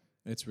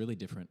 It's really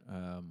different.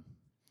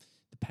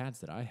 The pads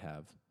that I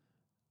have,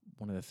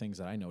 one of the things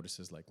that I notice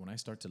is like when I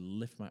start to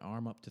lift my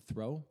arm up to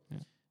throw,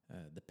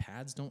 the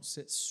pads don't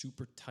sit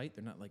super tight.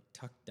 They're not like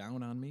tucked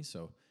down on me.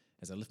 So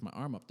as I lift my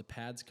arm up, the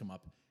pads come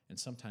up, and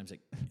sometimes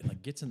it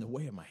like gets in the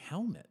way of my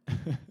helmet.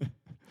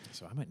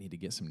 So I might need to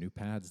get some new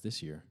pads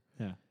this year.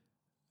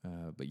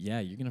 But yeah,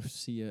 you're going to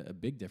see a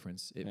big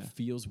difference. It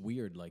feels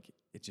weird. Like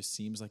it just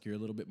seems like you're a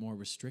little bit more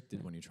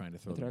restricted when you're trying to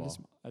throw the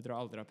ball. Jeg tror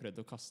aldri jeg har prøvd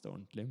å kaste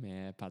ordentlig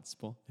med pads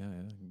på.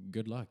 Yeah.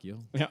 Good luck.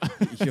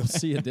 You'll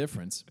see a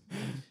difference.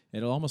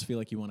 It'll almost feel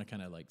like you want to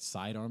kind of like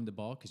sidearm the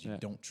ball because you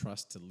don't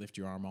trust to lift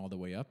your arm all the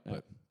way up.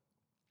 But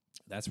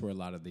that's where a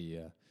lot of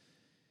the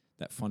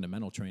that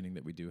fundamental training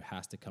that we do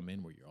has to come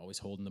in, where you're always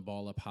holding the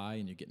ball up high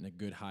and you're getting a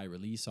good high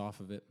release off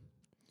of it.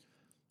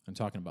 I'm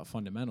talking about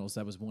fundamentals.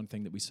 That was one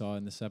thing that we saw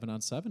in the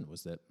 7-on-7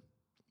 was that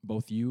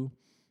both you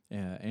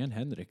and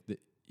Henrik, that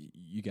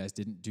you guys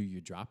didn't do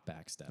your drop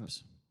back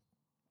steps.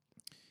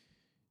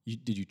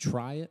 Did you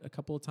try it a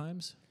couple of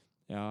times?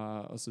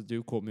 Ja, altså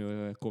du kom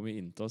jo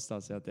inn til oss da,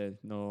 og sa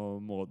at nå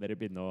må dere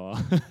begynne å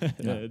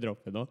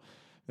droppe nå.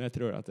 Men jeg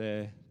tror at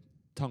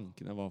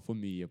tankene var for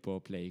mye på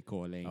play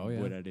calling.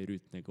 Hvor det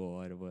rutene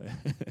går?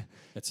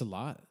 It's a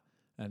lot.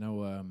 I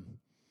know,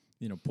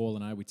 Paul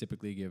and I, we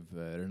typically give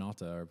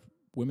Renata, our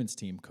women's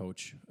team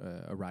coach,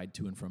 a ride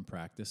to and from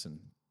practice, and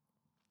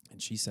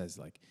she says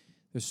like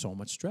there's so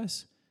much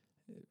stress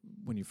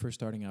when you're first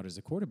starting out as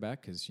a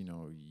quarterback, because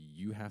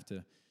you have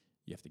to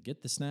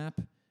get the snap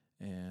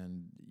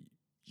and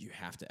you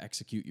have to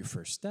execute your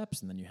first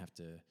steps, and then you have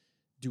to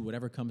do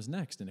whatever comes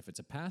next. And if it's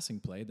a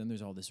passing play, then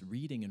there's all this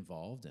reading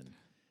involved,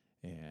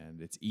 and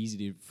it's easy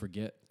to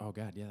forget, oh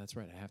God, yeah, that's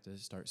right, I have to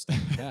start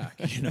stepping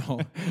back.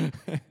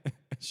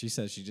 She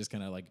says she just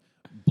kind of like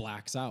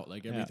blacks out,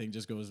 like everything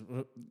just goes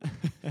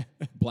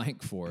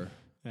blank for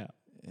her.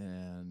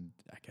 And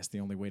I guess the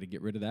only way to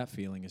get rid of that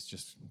feeling is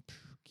just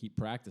keep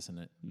practicing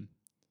it.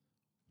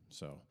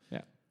 So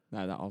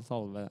Nei, alt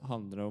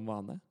handler om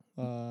vane.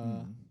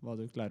 Hva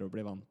du klarer å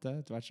bli vant til.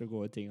 Etter hvert så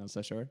går ting av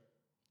seg selv,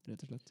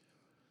 rett og slett.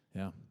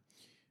 Yeah.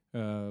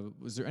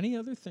 Was there any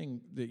other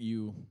thing that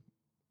you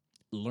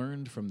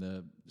learned from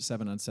the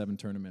 7-on-7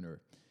 tournament,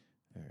 or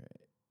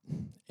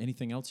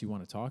anything else you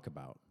want to talk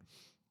about?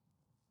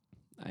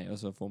 Nei,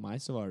 altså for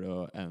meg så var det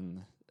jo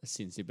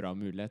sinnssykt bra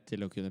mulighet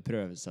til å kunne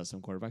prøve seg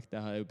som quarterback. Det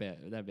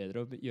er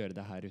bedre å gjøre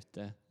det her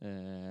ute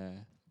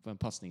på en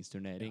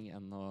passningsturnering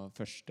enn å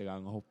første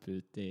gang hoppe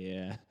ut ut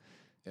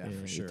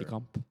i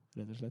kamp,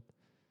 rett og slett.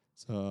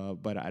 Så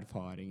bare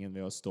erfaringen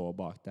ved å stå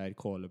bak der,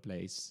 calle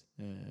plays,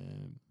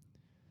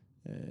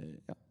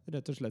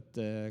 rett og slett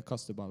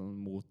kaste ballen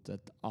mot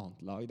et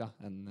annet lag da,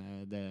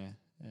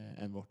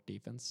 enn vårt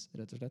defense,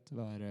 rett og slett,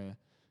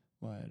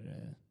 var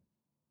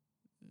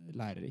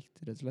lærerikt,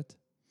 rett og slett.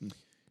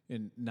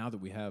 And now that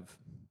we have,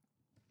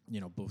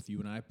 both you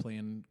and I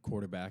playing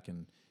quarterback,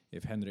 and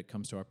if Henrik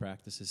comes to our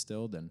practices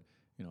still, then,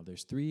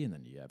 there's 3, and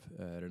then you have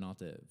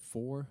Renate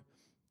 4.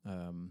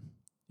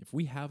 If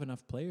we have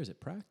enough players at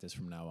practice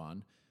from now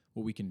on,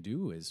 what we can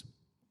do is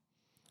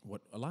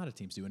what a lot of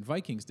teams do. And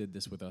Vikings did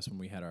this with us when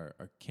we had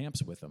our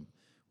camps with them,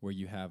 where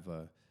you have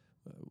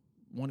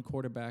one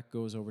quarterback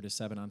goes over to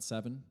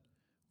 7-on-7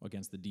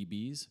 against the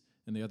DBs,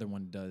 and the other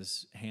one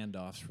does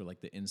handoffs for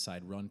like the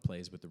inside run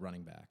plays with the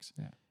running backs.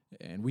 Yeah.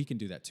 And we can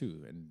do that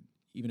too. And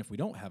even if we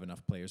don't have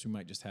enough players, we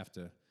might just have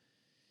to,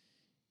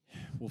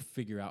 we'll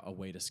figure out a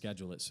way to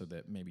schedule it so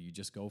that maybe you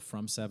just go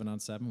from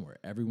 7-on-7 where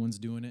everyone's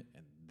doing it,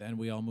 and then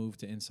we all move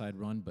to inside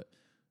run. But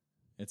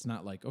it's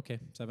not like, okay,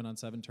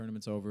 7-on-7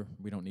 tournament's over.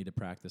 We don't need to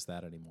practice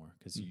that anymore,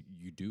 because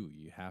you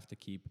have to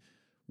keep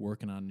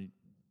working on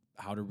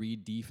how to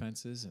read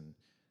defenses and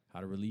how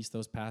to release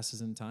those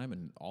passes in time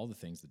and all the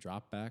things, the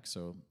drop back.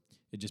 So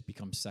it just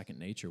becomes second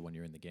nature when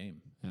you're in the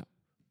game. Yeah.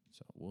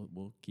 So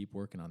we'll keep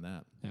working on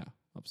that. Yeah,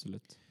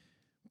 absolutt.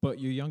 But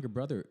your younger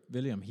brother,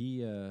 William,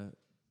 he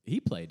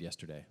played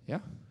yesterday. Ja,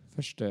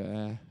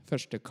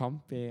 første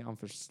kamp i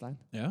anførselstegn.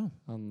 Yeah.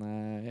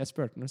 Jeg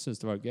spurte han, syntes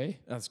det var gøy.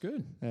 That's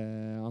good.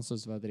 Han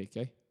syntes det var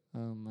dritgøy.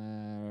 Han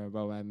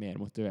var mer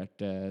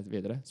motivert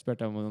videre.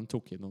 Spurte jeg om han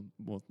tok inn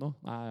mot noe.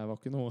 Nei, det var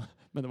ikke noe.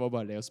 Men det var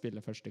bare det å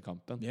spille første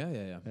kampen.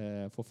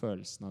 Yeah. Få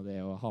følelsen av det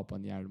å ha på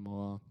en hjelm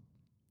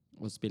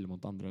og spille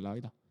mot andre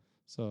lag. Da.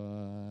 Så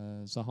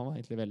han var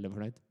egentlig veldig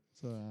fornøyd.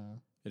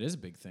 It is a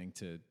big thing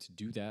to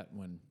do that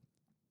when,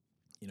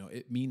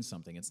 it means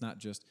something. It's not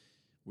just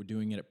we're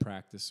doing it at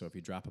practice, so if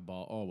you drop a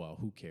ball, oh, well,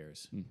 who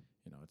cares?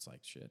 It's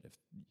like, shit, if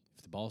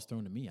the ball's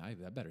thrown to me, I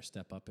better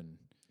step up and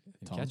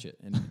catch it.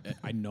 And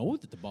I know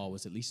that the ball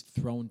was at least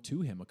thrown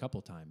to him a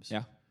couple times.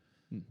 Yeah.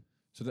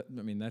 So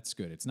that's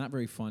good. It's not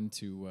very fun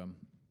to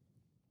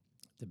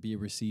be a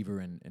receiver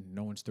and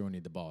no one's throwing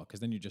you the ball, because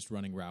then you're just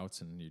running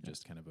routes and you're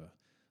just kind of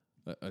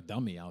a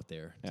dummy out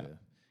there to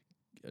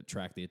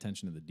attract the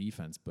attention of the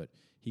defense. But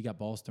he got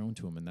balls thrown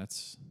to him, and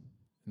that's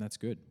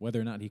good.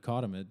 Whether or not he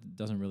caught him, it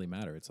doesn't really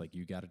matter. It's like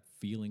you got a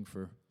feeling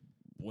for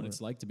what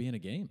it's like to be in a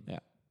game. Ja,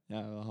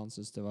 og han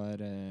synes det var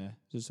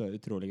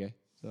utrolig gøy.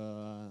 Så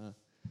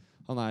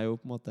han jo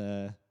på en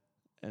måte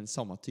en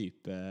samme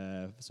type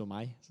som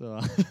meg,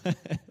 så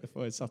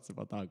får jeg satse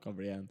på at han kan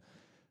bli en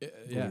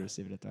god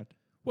receiver etter hvert.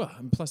 Well,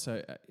 and plus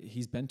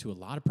he's been to a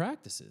lot of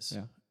practices.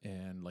 Yeah.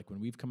 And like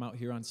when we've come out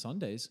here on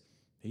Sundays,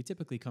 he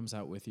typically comes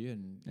out with you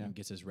and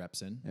gets his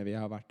reps in. Ja, vi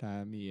har vært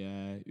her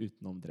mye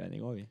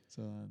utenomtrening også, vi.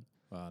 Så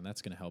and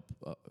that's going to help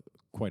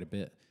quite a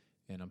bit.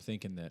 And I'm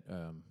thinking that,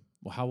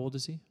 well, how old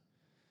is he?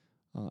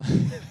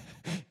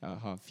 Jeg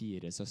har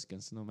 4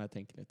 søsken, så nå må jeg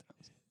tenke litt.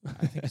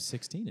 I think he's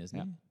 16, isn't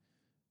he?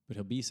 But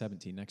he'll be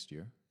 17 next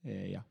year.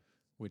 Yeah.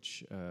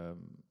 Which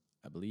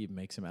I believe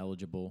makes him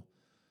eligible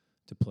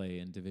to play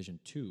in Division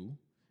 2.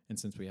 And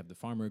since we have the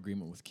farmer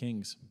agreement with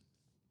Kings,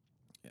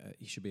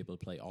 he should be able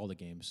to play all the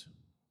games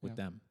with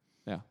them.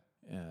 Yeah.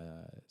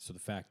 So the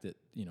fact that,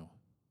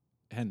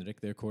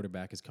 Henrik, their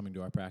quarterback, is coming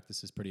to our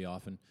practices pretty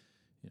often,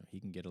 he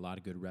can get a lot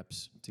of good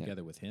reps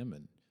together with him.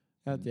 And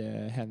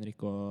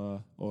Henrik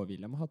og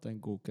William har hatt en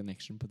god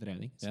connection på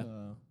trening,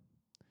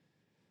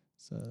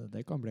 så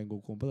det kan bli en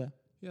god kombo, det.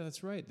 Yeah,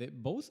 that's right.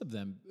 Both of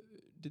them,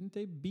 didn't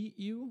they beat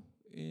you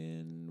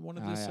in one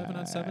of the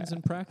 7-on-7s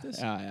in practice?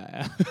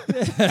 Yeah.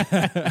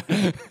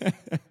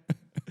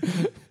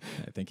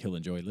 I think he'll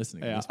enjoy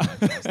listening to this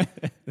podcast.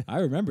 I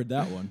remembered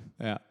that one.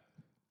 Yeah.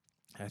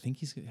 I think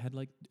he's had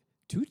like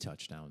 2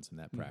 touchdowns in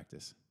that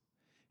practice.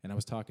 And I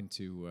was talking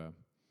to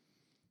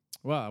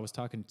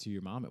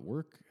your mom at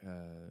work.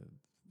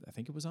 I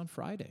think it was on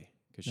Friday,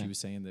 because she was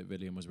saying that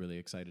William was really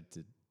excited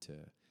to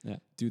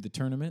do the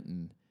tournament,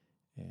 and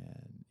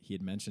he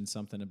had mentioned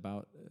something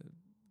about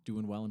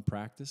doing well in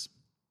practice.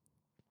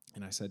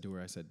 And I said to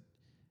her,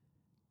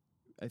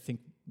 I think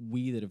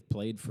we that have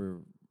played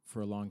for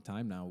a long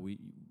time now, we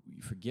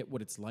forget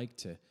what it's like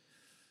to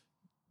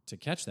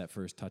catch that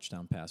first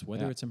touchdown pass,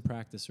 whether it's in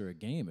practice or a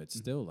game. It's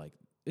still like,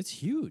 it's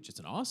huge. It's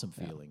an awesome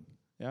feeling.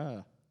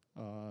 Ja.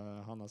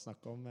 Han har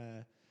snakket om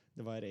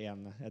det var jeg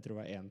tror det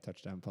var en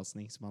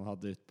touchdown-passning som han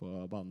hadde ut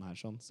på banen her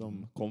sånn,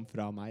 som kom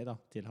fra meg da,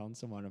 til han,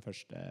 som var den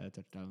første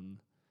touchdown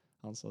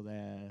hans, og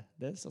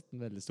det satte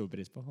en veldig stor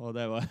pris på, og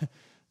det var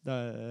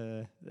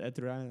jeg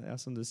tror det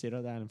som du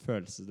sier, det en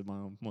følelse du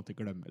man på en måte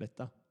glemmer litt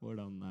da,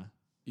 hvordan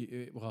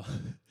well,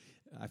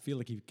 I feel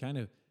like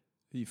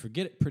you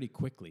forget it pretty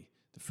quickly.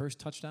 The first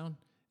touchdown,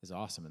 is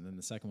awesome. And then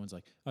the second one's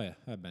like, oh yeah,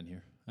 I've been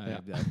here.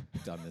 I've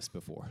done this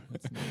before.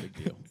 It's no big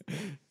deal.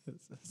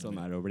 Sånn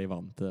det å bli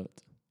vant til det, vet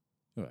du.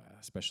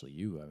 Especially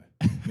you.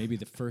 Maybe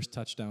the first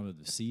touchdown of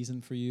the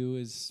season for you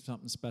is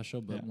something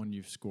special, but when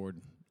you've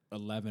scored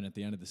 11 at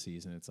the end of the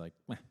season, it's like,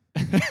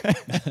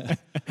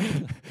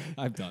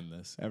 I've done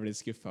this. Jeg blir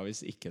skuffet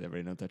hvis ikke det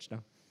blir noen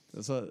touchdown.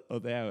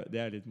 Og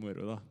det litt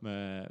moro da,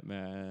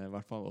 med I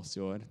hvert fall oss I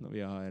år, når vi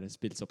har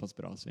spilt såpass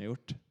bra som vi har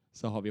gjort,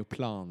 så har vi jo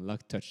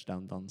planlagt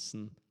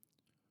touchdown-dansen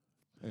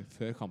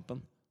før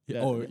kampen.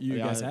 You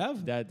guys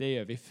have? Det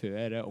gjør vi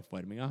før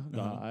oppvarminga.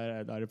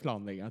 Da det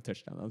planlegging av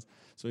touchdown-dans.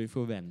 Så vi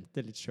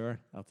forventer litt selv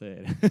at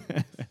det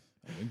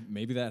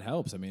Maybe that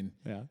helps. I mean,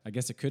 I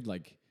guess it could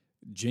like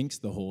jinx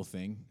the whole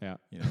thing. Yeah.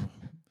 You know,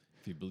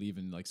 if you believe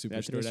in like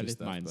superstitious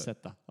stuff. Jeg tror det litt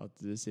mindset da, at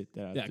du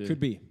sitter at it could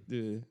be.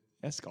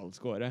 Jeg skal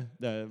score.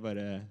 Det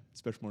bare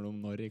spørsmål om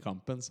når I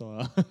kampen,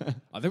 så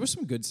there were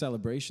some good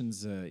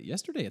celebrations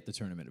yesterday at the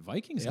tournament.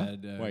 Vikings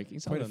had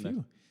quite a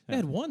few. They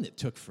had one that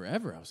took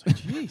forever. I was like,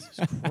 Jesus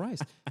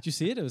Christ. Did you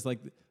see it? It was like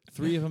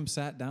 3 of them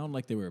sat down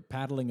like they were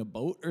paddling a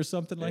boat or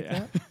something like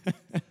that.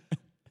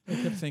 I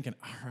kept thinking,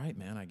 all right,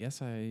 man, I guess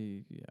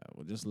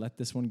we'll just let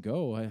this one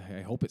go.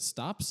 I hope it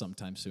stops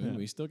sometime soon.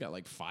 We still got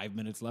like 5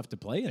 minutes left to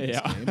play in this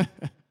game.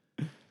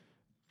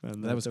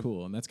 That was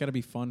cool. And that's got to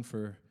be fun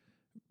for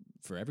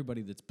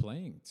everybody that's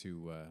playing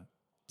to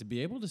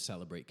be able to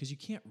celebrate, because you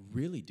can't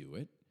really do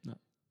it. No.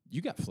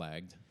 You got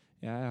flagged.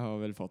 Ja, jeg har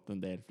vel fått en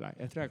del flag.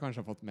 Jeg tror jeg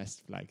kanskje har fått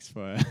mest flags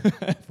for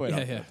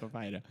å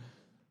feire.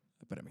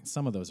 But I mean,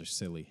 some of those are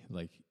silly.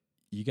 Like,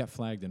 you got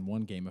flagged in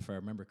one game, if I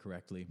remember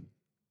correctly.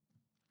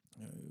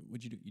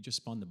 What'd you do? You just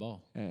spun the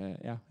ball.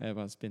 Ja, jeg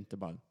bare spinte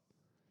ball.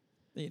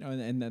 You know,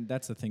 and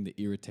that's the thing that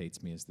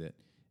irritates me is that,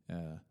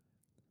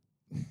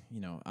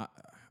 you know,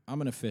 I'm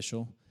an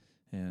official,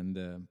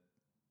 and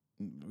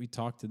we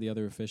talk to the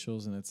other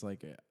officials, and it's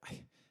like,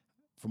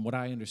 from what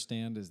I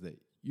understand is that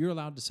you're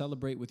allowed to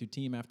celebrate with your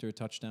team after a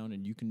touchdown,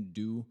 and you can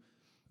do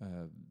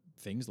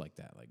things like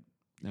that. Like,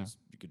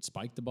 you could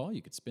spike the ball,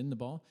 you could spin the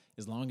ball,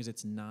 as long as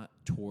it's not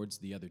towards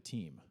the other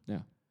team.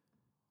 Yeah.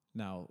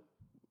 Now,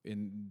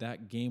 in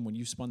that game when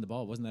you spun the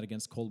ball, wasn't that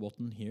against Cold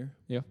Bolton here?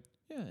 Yeah.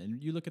 Yeah,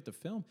 and you look at the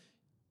film,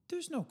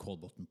 there's no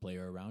Cold Bolton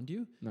player around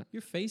you. No.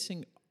 You're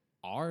facing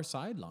our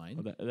sideline.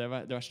 Og det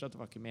verste at det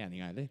var ikke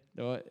meningen heller.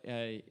 Det var,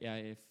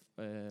 jeg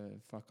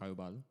fucka jo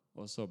ballen,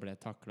 og så ble jeg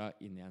taklet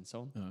inn I en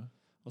zone.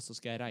 Og så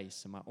skal jeg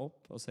reise meg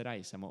opp, og så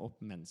reiser jeg meg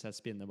opp mens jeg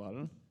spinner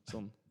ballen.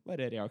 Sånn,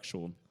 bare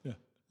reaksjon. Yeah.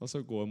 Og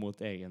så går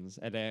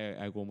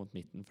jeg går mot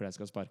midten, for jeg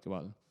skal sparke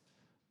ballen.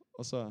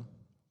 Og så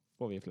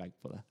får vi flagg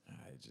på det.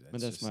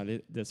 Men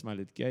det som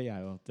litt gøy,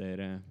 jo at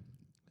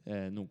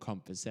noen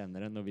kamper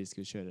senere, når vi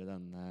skulle kjøre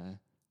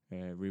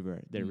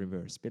det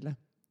reverse-spillet,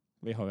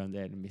 vi har jo en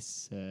del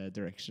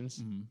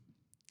misdirections,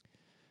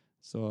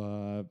 så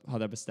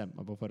hadde jeg bestemt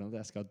meg på forhånd at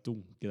jeg skal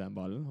dunke den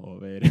ballen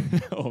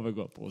over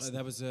gåposten.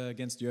 That was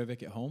against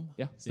Gjøvik at home?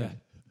 Ja, yeah.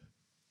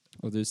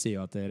 Og du sier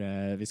jo at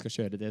vi skal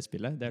kjøre det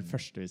spillet. Det det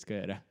første vi skal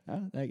gjøre. Ja,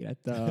 det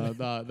greit.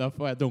 Da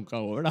får jeg dunka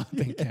over, da,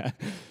 tenker jeg.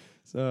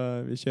 Så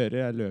vi kjører.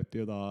 Jeg løper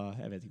jo da,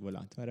 jeg vet ikke hvor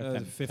langt det var.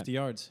 50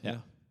 yards. Ja,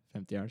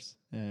 50 yards.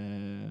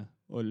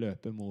 Og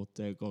løper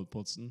mot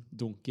goalposten.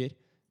 Dunker.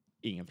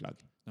 Ingen flagg.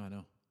 No, I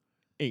know.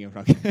 Ingen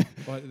flagg.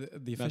 Well,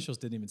 the officials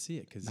didn't even see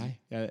it. Nei,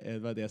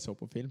 det var det jeg så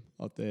på film.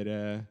 At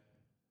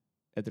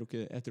jeg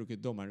tror ikke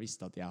dommeren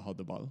visste at jeg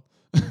hadde ballen.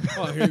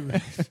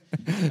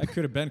 That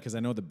could have been, because I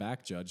know the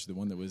back judge, the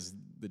one that was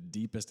the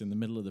deepest in the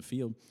middle of the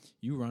field,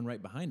 you run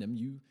right behind him,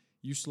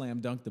 you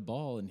slam dunk the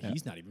ball, and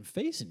he's not even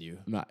facing you.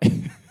 Nei.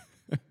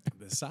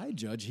 The side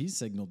judge, he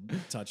signaled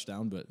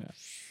touchdown, but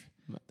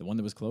the one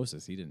that was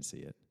closest, he didn't see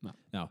it. No.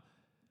 Now,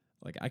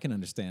 like, I can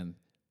understand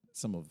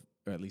some of,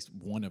 or at least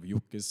one of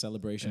Jukka's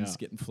celebrations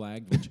getting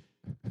flagged, which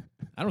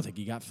I don't think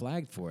he got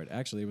flagged for it.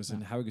 Actually, it was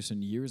in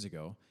Haugesund years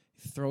ago.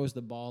 He throws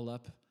the ball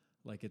up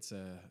like it's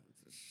a,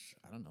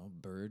 I don't know,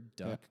 bird,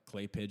 duck,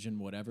 clay pigeon,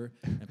 whatever,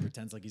 and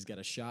pretends like he's got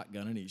a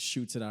shotgun, and he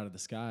shoots it out of the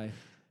sky.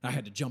 I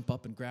had to jump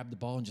up and grab the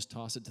ball and just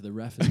toss it to the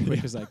ref as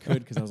quick as I could,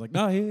 because I was like,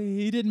 no,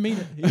 he didn't mean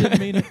it. He didn't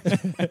mean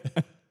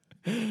it.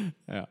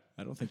 Yeah,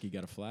 I don't think he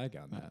got a flag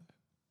on that.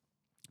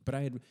 But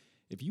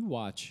if you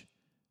watch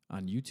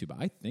on YouTube,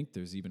 I think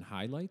there's even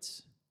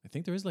highlights. I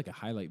think there is like a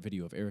highlight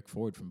video of Eric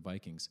Ford from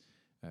Vikings,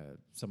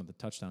 some of the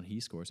touchdown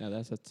he scores. Yeah,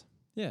 that's it.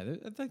 Yeah,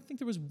 I think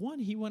there was one.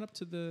 He went up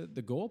to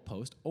the goal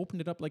post,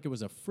 opened it up like it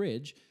was a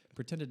fridge,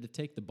 pretended to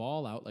take the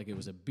ball out like it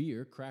was a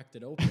beer, cracked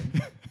it open.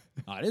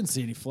 I didn't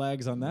see any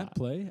flags on that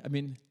play. I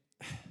mean,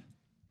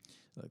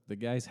 look, the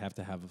guys have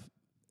to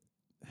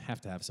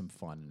have some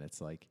fun, and it's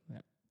like,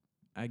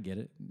 I get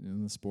it.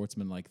 In the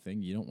sportsman-like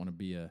thing, you don't want to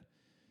be a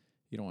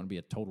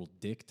total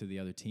dick to the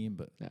other team,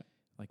 but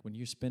like when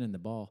you're spinning the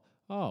ball,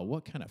 oh,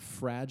 what kind of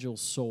fragile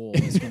soul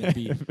is going to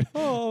be?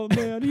 Oh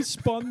man, he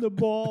spun the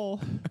ball.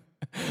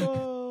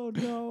 Oh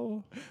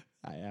no.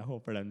 Nei, jeg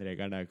håper den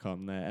regelen der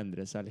kan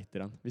endre seg litt.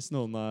 Hvis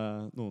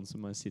noen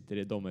som sitter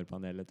I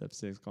dommerpanelet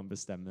kan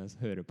bestemme,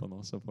 høre på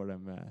nå, så får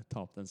de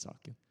ta opp den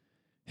saken.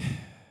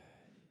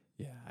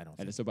 Yeah, I don't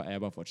Eller så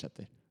jeg bare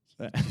fortsetter.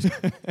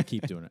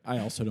 Keep doing it. I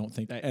also don't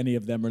think any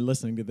of them are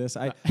listening to this.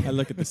 I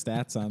look at the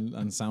stats on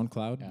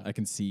SoundCloud. Yeah. I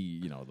can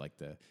see, like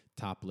the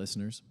top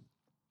listeners.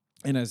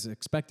 And as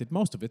expected,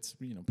 most of it's,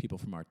 people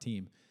from our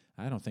team.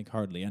 I don't think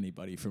hardly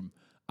anybody from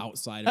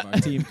outside of our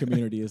team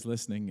community is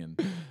listening.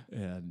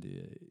 And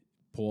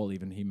Paul,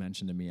 even he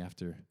mentioned to me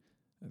after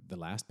the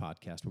last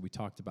podcast where we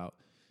talked about,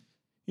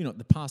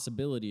 the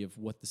possibility of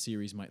what the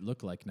series might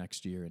look like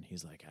next year. And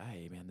he's like,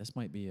 hey, man, this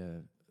might be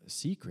a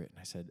secret. And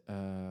I said,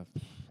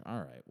 all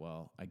right,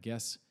 well, I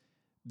guess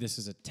this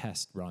is a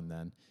test run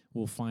then.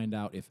 We'll find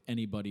out if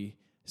anybody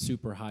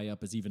super high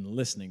up is even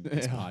listening to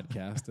this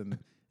podcast. And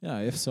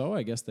if so,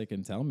 I guess they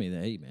can tell me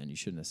that, hey, man, you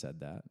shouldn't have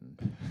said that.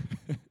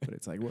 But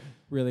it's like,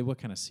 what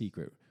kind of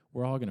secret?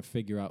 We're all going to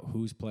figure out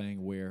who's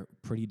playing where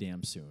pretty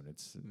damn soon.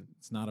 It's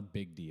not a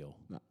big deal.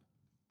 No.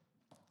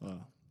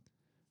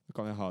 Då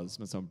kan vi ha det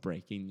som en sån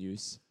breaking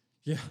news.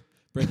 Yeah.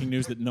 Breaking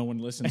news that no one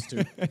listens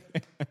to.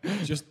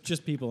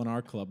 just people in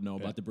our club know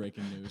about the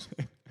breaking news.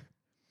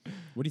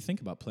 What do you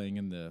think about playing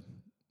in the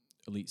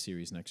Elite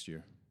Series next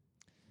year?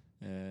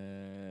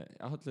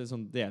 Jeg har hatt litt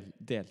sånn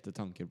delte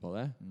tanker på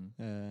det.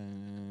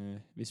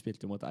 Vi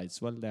spilte mot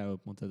Eidsvoll. Det jo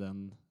på en måte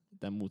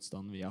den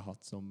motstanden vi har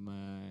hatt som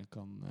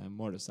kan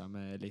måle seg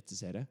med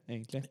eliteserie,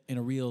 egentlig. In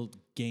a real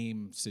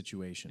game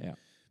situation. Yeah.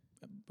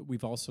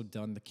 We've also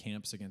done the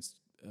camps against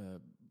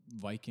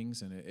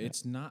Vikings, and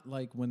it's not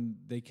like when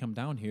they come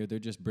down here, they're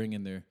just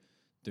bringing their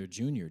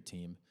junior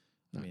team.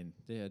 I mean,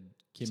 they had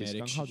Kim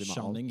Erik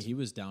Schelning. He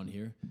was down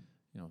here,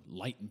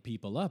 lighting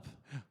people up.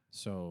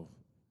 So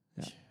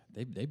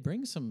they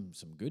bring some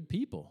good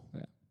people.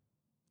 Yeah.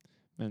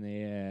 Men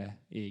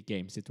i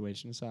game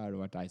situation så har det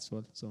vært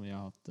Eidsvoll som vi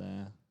har hatt.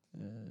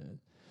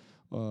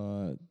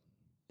 Og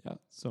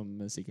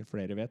som sikkert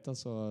flere vet, da,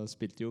 så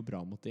spilte jo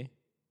bra mot de.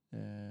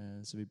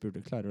 Så vi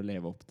burde klare å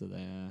leve opp til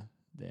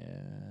det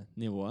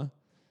nivået.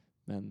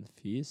 Men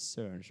fy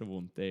søren så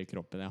vondt i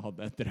kroppen jeg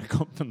hadde etter den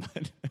kampen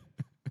der.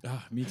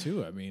 Me too,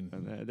 I mean.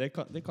 Men det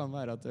kan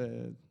være at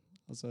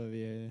altså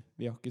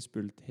vi har ikke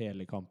spilt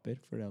hele kamper,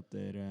 fordi at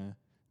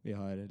vi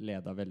har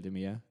ledet veldig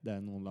mye. Det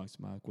noen lag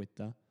som har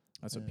quittet.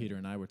 That's what Peter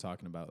and I were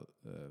talking about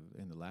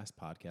in the last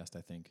podcast,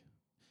 I think.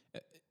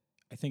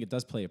 I think it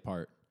does play a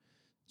part.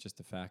 Just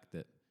the fact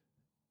that,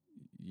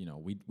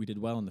 we did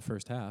well in the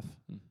first half.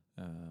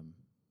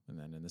 And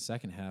then in the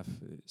second half,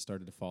 it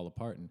started to fall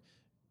apart. And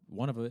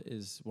one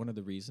of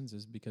the reasons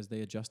is because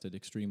they adjusted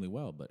extremely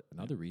well. But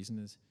another reason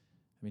is,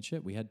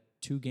 we had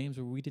 2 games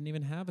where we didn't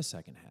even have a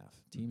second half.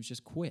 Teams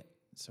just quit.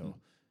 So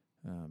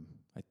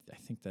I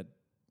think that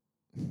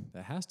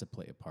has to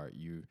play a part.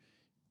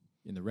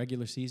 In the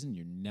regular season,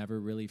 you're never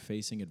really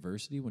facing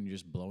adversity when you're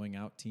just blowing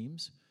out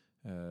teams.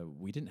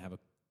 We didn't have a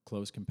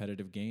close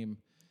competitive game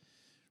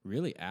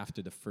really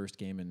after the first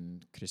game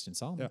in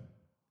Kristiansand. Yeah.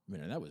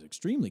 That was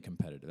extremely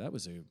competitive. That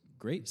was a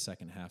great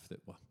second half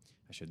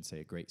I shouldn't say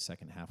a great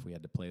second half we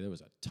had to play. There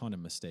was a ton of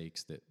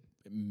mistakes that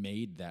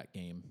made that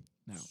game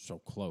so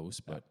close.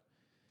 But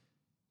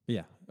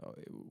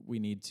we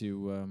need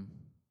to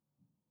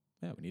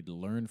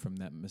learn from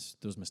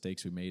those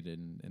mistakes we made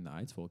in the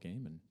Eidsvoll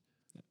game and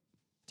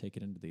take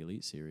it into the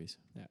Elite Series.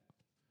 Ja.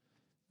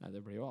 Nei,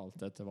 det blir jo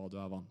alt etter hva du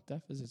vant til,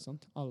 for å si det sånn.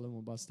 Alle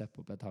må bare steppe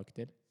opp et hakk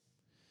til.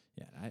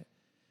 Yeah,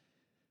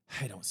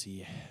 I don't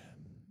see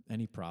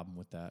any problem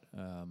with that.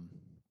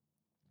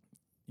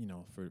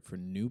 For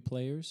new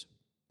players,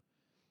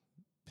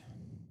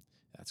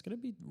 that's going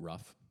to be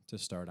rough to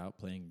start out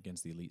playing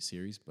against the Elite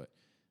Series, but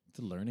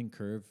the learning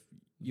curve,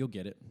 you'll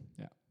get it.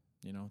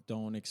 Yeah.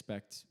 Don't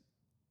expect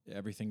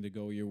everything to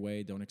go your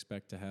way. Don't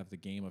expect to have the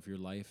game of your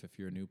life if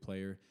you're a new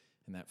player.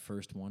 And that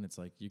first one, it's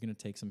like you're going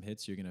to take some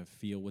hits. You're going to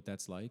feel what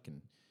that's like.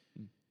 And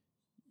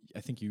I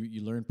think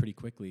you learn pretty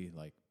quickly,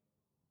 like,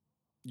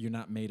 you're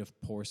not made of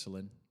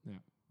porcelain.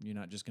 Yeah. You're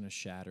not just going to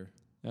shatter.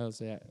 Ja,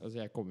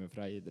 jeg kommer jo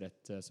fra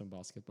idrett som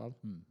basketball,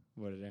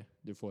 hvor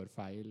du får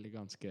feil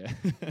ganske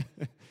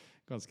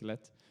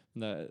lett.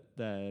 Men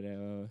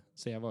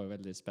så jeg var jo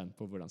veldig spent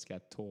på hvordan skal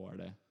jeg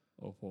tåle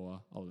å få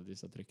alle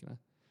disse trykkene.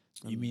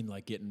 You mean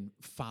like getting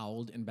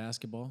fouled in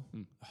basketball?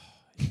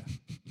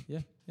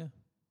 Yeah.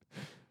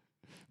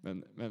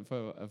 Men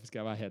skal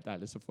jeg være helt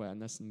ærlig, så får jeg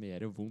nesten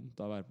mer vondt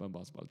av å være på en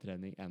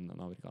basketballtrening enn en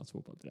amerikansk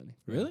fotballtrening.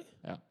 Really?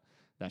 Ja.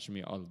 Det så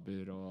mye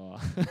albuer og...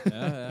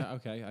 yeah,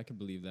 okay, I can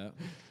believe that.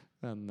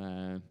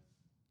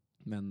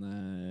 Men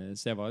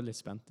så jeg var jo litt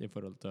spent i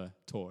forhold til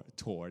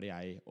tåler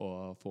jeg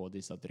å få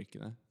disse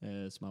trykkene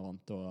som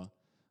vant til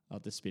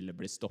at det spillet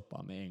blir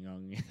stoppet med en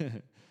gang,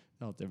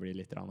 at det blir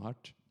litt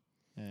hardt.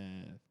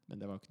 Men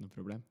det var ikke noe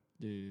problem.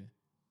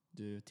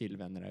 Du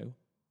tilvenner deg jo.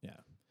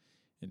 Yeah.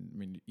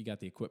 And, you got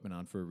the equipment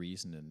on for a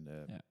reason, and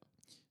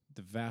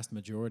the vast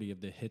majority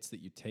of the hits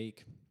that you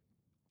take,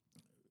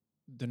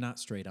 they're not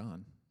straight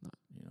on.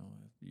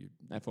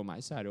 Nei, for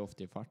meg så det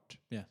ofte i fart.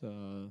 Yeah.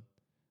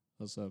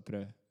 Så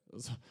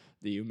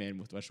det jo mer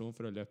motivasjon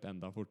for å løpe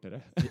enda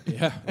fortere.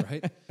 Yeah,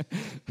 right?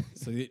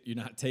 So you're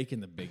not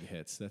taking the big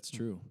hits. That's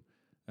true.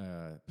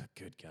 But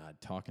good God,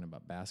 talking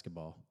about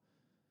basketball.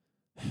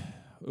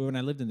 When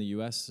I lived in the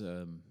U.S.,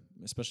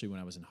 especially when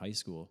I was in high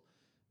school,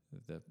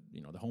 the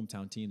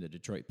hometown team, the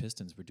Detroit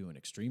Pistons, were doing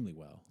extremely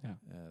well. Yeah.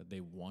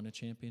 They won a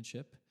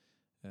championship,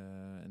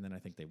 and then I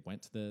think they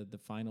went to the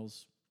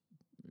finals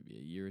maybe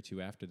a year or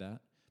two after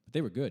that. But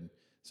they were good,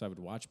 so I would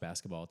watch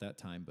basketball at that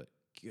time. But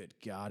good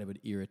God, it would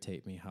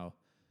irritate me how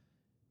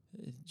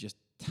just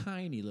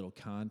tiny little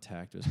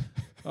contact was.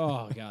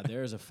 Oh God,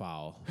 there's a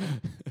foul.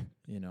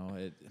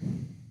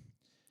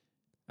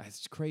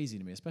 It's crazy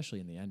to me, especially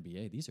in the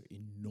NBA. These are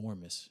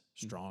enormous,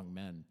 strong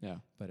men. Yeah.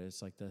 But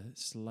it's like the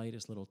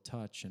slightest little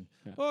touch and,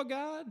 oh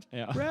God,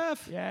 Ja.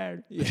 ref.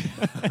 Yeah.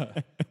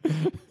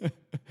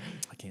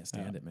 I can't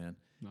stand it, man.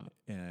 No.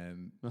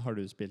 And Men har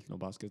du spilt noe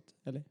basket,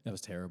 eller? that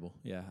was terrible.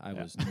 Yeah, I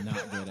was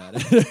not good at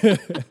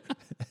it.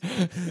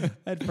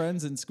 I had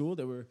friends in school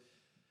that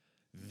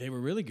they were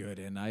really good,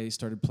 and I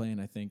started playing,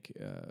 I think,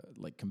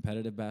 like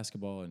competitive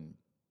basketball in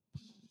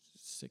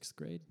 6th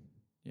grade.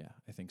 Yeah,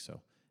 I think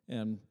so.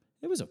 And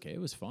it was okay. It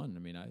was fun. I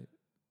mean, I'm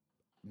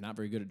not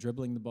very good at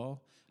dribbling the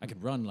ball. I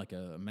could run like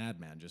a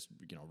madman, just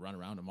run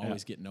around. I'm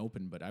always getting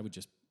open, but I would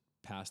just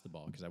pass the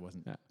ball because I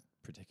wasn't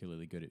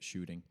particularly good at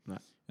shooting. No.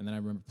 And then I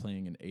remember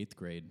playing in 8th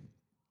grade,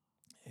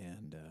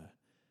 and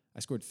I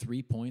scored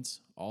 3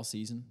 points all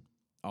season,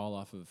 all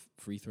off of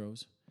free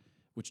throws,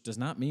 which does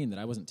not mean that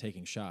I wasn't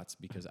taking shots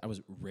because I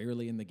was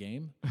rarely in the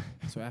game.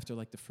 So after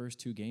like the first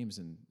 2 games,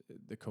 and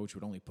the coach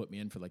would only put me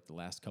in for like the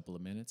last couple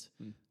of minutes,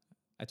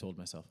 I told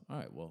myself, all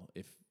right, well,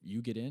 if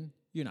you get in,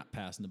 you're not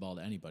passing the ball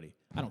to anybody.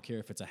 I don't care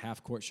if it's a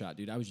half-court shot,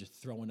 dude. I was just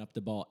throwing up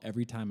the ball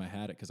every time I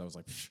had it because I was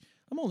like,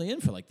 I'm only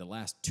in for like the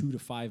last 2 to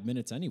 5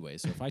 minutes anyway.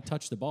 So if I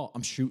touch the ball,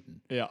 I'm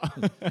shooting. Ja.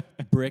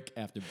 Brick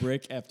after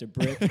brick after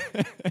brick.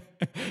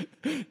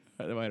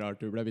 Det var rart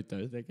du ble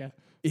bytta ut, tenker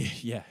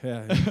jeg.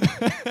 Yeah.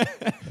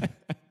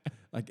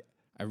 Like,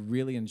 I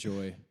really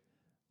enjoy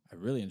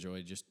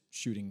just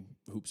shooting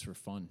hoops for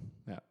fun.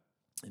 Yeah.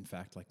 In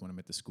fact, like when I'm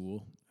at the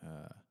school,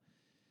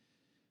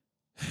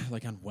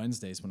 like on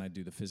Wednesdays when I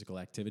do the physical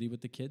activity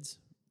with the kids,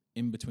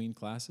 in between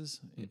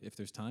classes, if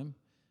there's time,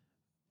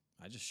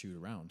 I just shoot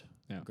around,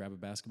 grab a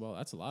basketball.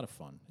 That's a lot of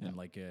fun. Yeah. And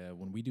like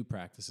when we do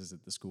practices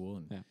at the school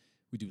and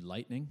we do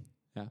lightning,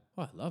 Yeah.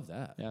 oh, I love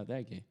that. Ja, det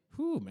er gøy.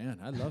 Whew, man,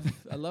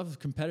 I love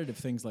competitive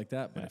things like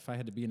that. But if I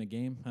had to be in a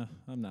game,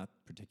 I'm not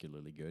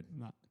particularly good.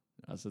 Nei.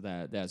 Altså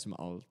det er som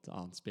alt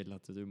annet spill,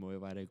 at du må jo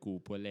være god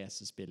på å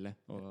lese spillet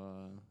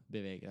og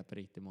bevege deg på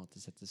riktig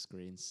måte, sette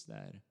screens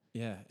der.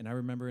 Yeah, and I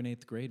remember in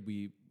 8th grade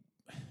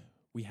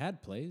we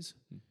had plays,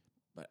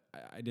 but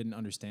I didn't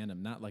understand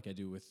them. Not like I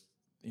do with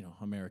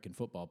American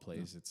football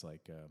plays. It's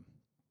like,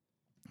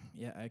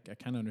 I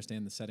kind of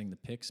understand the setting the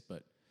picks,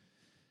 but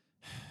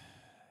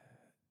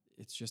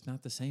it's just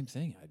not the same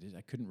thing.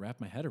 I couldn't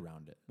wrap my head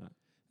around it. No.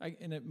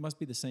 And it must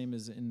be the same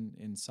as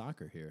in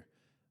soccer here.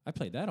 I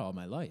played that all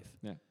my life.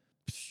 Yeah.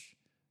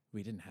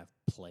 We didn't have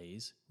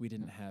plays. We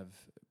didn't have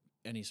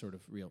any sort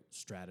of real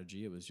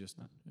strategy. It was just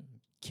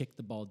kick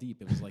the ball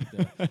deep. It was like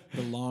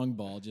the long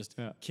ball, just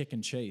kick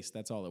and chase.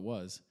 That's all it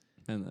was.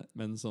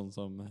 Men sånn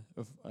som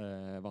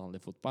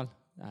vanlig fotball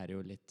er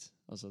jo litt,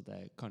 altså det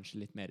er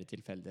kanskje litt mer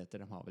tilfeldigheter.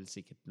 De har vel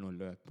sikkert noen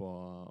løp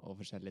og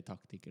forskjellige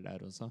taktikker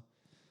der også.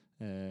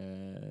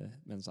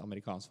 Mens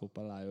amerikansk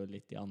fotball er jo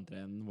litt i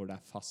andre enden, hvor det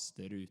er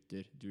faste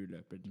ruter. Du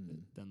løper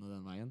den og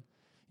den veien.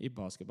 I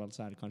basketball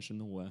så er det kanskje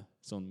noe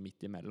sånn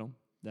midt imellom.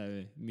 Det er jo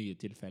mye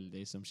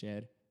tilfeldig som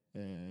skjer,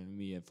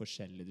 mye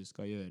forskjellig du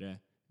skal gjøre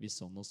hvis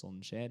sånn og sånn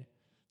skjer.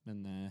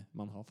 Men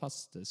man har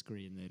faste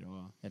screener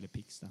eller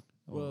picks da.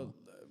 Well,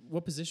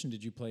 what position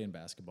did you play in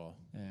basketball?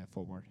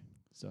 Forward.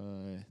 Så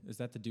is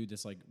that the dude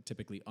that's like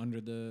typically under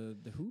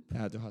the hoop?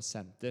 Ja, du har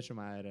center som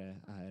er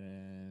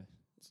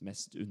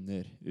mest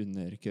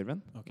under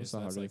kurven. Okay, og så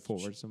har du like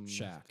forward som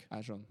Shaq.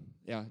 Er sånn.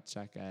 Ja,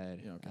 Shaq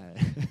er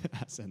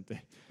center.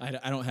 I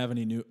don't have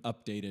any new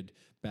updated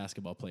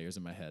basketball players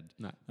in my head.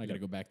 Nei. I got to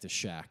go back to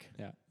Shaq.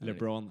 Ja.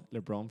 LeBron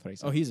for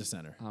eksempel. Oh, he's a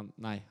center. Han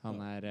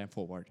er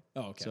forward.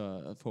 Oh, okay.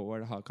 Så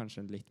forward har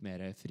kanskje en litt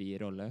mer fri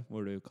rolle,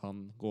 hvor du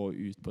kan gå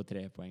ut på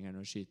trepoengeren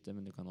og skyte,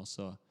 men du kan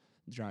også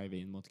drive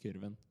inn mot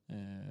kurven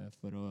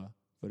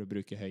for å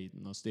bruke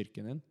høyden og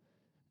styrken din.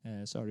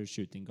 Så har du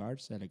shooting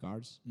guards, eller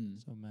guards,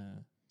 som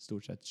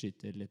stort sett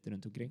skyter litt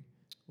rundt omkring.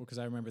 Well, because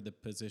I remember the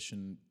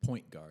position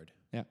point guard.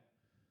 Ja,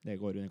 det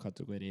går under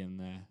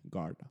kategorien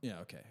guard. Da.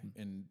 Yeah, okay.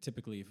 And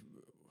typically,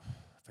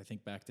 if I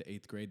think back to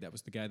 8th grade, that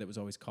was the guy that was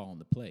always calling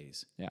the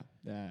plays. Ja,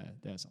 det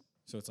er sånn.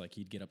 So it's like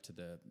he'd get up to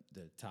the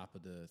top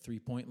of the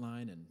three-point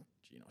line and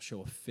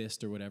show a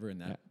fist or whatever,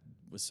 and that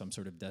was some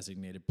sort of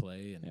designated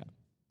play, and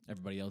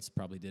everybody else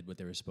probably did what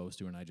they were supposed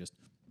to, and I just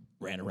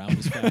ran around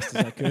as fast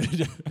as I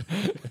could.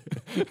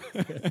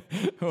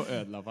 Og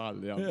ødela for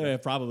alle de andre. Yeah,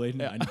 probably.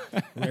 I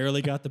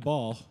rarely got the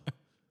ball.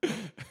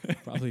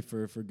 Probably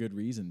for good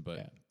reason,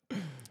 but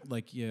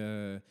like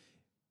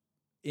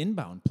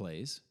inbound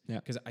plays,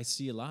 because I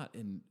see a lot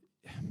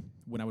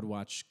when I would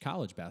watch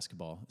college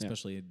basketball,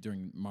 especially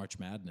during March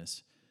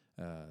Madness.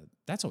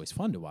 That's always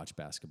fun to watch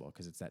basketball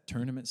because it's that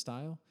tournament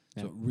style,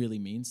 so it really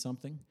means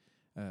something.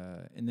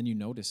 And then you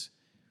notice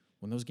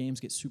when those games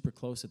get super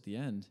close at the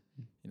end,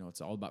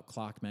 it's all about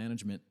clock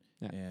management.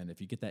 And if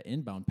you get that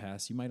inbound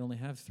pass, you might only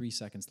have 3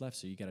 seconds left,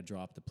 so you got to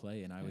draw up the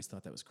play. And I always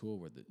thought that was cool,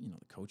 where the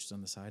coach is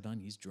on the sideline,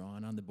 he's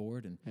drawing on the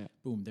board, and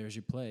boom, there's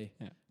your play.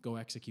 Go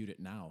execute it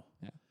now.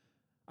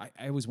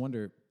 I always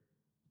wonder,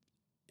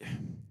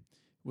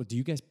 well, do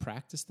you guys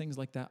practice things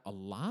like that a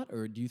lot,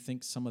 or do you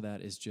think some of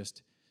that is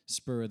just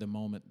spur of the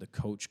moment, the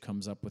coach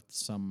comes up with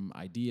some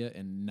idea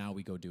and now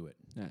we go do it?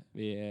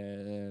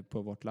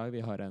 På vårt lag, vi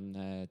har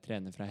en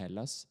trener fra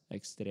Hellas,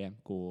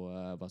 ekstremt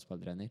god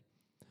basketballtrener.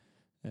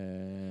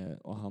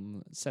 Og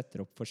han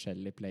setter opp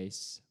forskjellige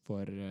plays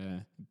for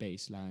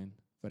baseline,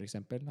 for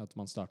eksempel. At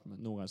man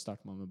noen ganger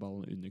starter man med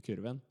ballen under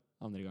kurven,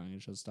 andre ganger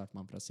så starter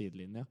man fra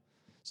sidelinja.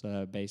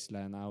 Så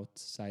baseline out,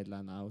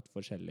 sideline out,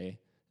 forskjellig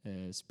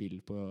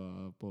spill på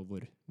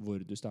hvor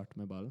du starter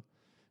med ballen.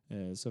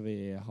 Så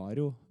vi har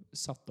jo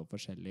satt opp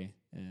forskjellige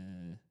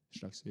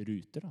slags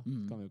ruter, da,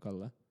 kan vi jo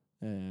kalle det,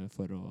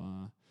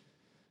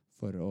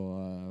 for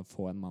å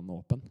få en mann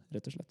åpen,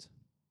 rett og slett.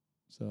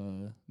 Så,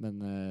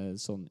 men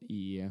sånn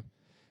i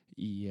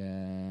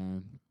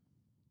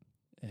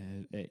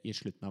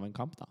slutten av en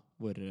kamp, da,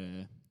 hvor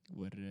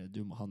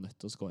du må ha nødt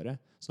til å score,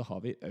 så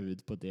har vi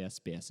øvd på det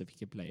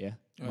spesifikke playet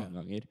mange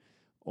ganger.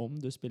 Om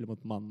du spiller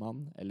mot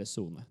mann eller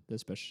zone. Det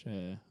spørs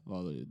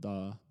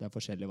det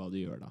forskjellig hva du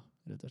gjør da,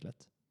 rett og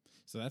slett.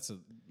 So that's at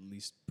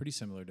least pretty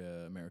similar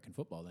to American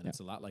football, then. It's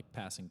a lot like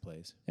passing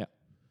plays. Yeah.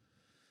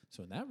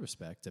 So in that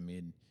respect, I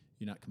mean,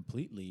 you're not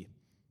completely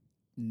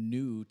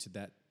new to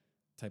that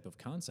type of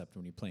concept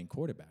when you're playing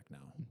quarterback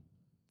now.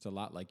 It's a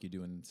lot like you're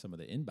doing some of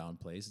the inbound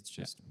plays. It's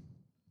just,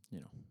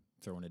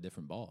 throwing a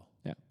different ball.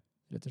 Yeah,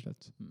 rett og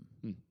slett.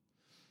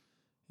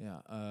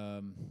 Yeah.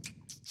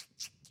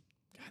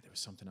 God, there was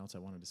something else I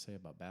wanted to say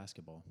about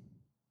basketball.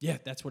 Yeah,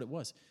 that's what it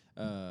was.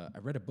 I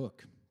read a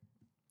book.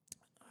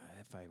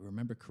 If I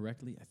remember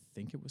correctly, I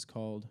think it was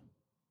called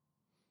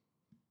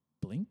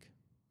Blink,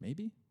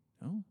 maybe?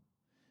 No?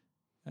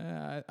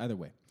 Either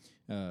way.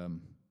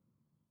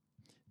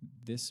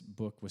 This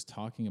book was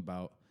talking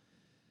about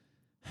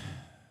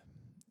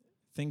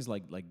things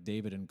like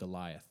David and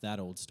Goliath, that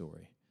old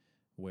story,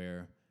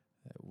 where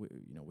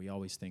we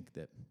always think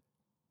that,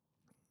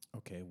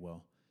 okay,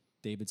 well,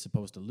 David's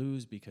supposed to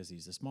lose because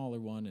he's the smaller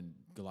one, and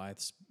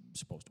Goliath's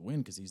supposed to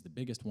win because he's the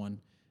biggest one,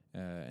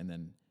 and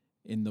then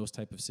in those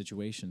type of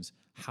situations,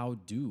 how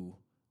do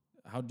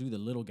the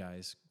little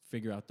guys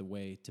figure out the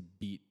way to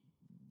beat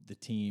the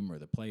team or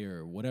the player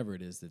or whatever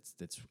it is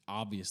that's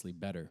obviously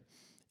better?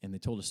 And they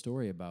told a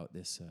story about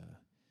this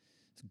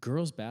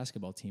girls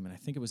basketball team, and I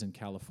think it was in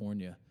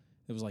California.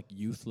 It was like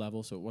youth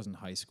level, so it wasn't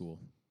high school.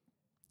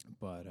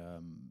 But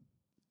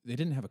they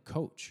didn't have a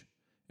coach,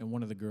 and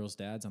one of the girls'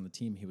 dads on the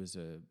team, he was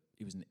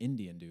an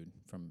Indian dude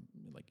from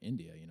like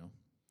India,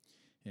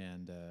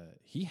 and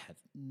he had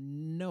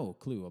no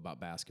clue about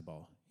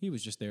basketball. He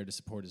was just there to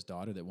support his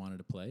daughter that wanted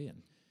to play,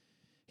 and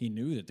he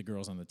knew that the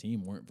girls on the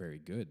team weren't very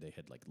good. They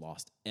had like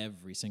lost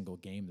every single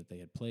game that they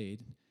had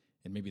played,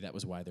 and maybe that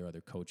was why their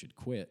other coach had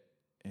quit,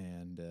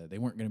 and they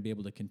weren't going to be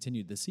able to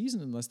continue the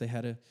season unless they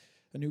had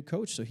a new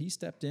coach. So he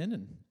stepped in,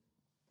 and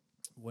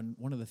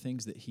one of the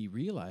things that he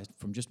realized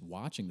from just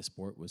watching the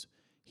sport was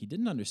he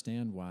didn't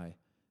understand why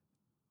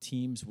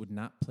teams would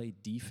not play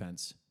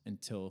defense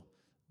until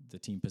the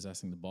team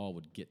possessing the ball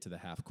would get to the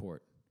half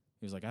court.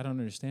 He was like, I don't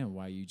understand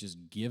why you just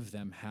give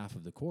them half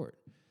of the court.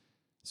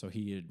 So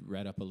he had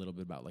read up a little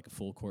bit about like a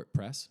full court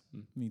press.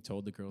 And he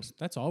told the girls,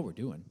 that's all we're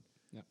doing.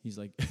 Yeah. He's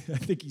like, I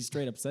think he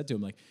straight up said to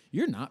him, like,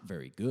 you're not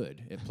very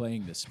good at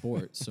playing this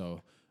sport.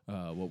 So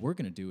what we're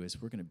going to do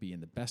is we're going to be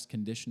in the best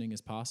conditioning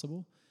as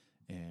possible,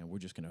 and we're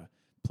just going to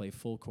play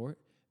full court.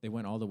 They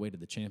went all the way to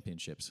the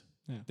championships.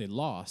 Yeah. They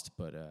lost,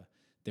 but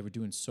they were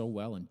doing so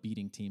well and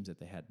beating teams that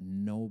they had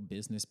no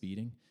business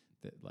beating,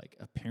 that like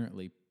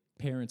apparently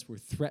parents were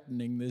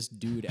threatening this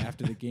dude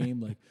after the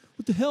game, like,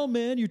 what the hell,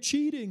 man, you're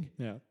cheating.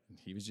 Yeah.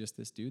 He was just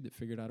this dude that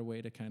figured out a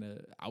way to kind of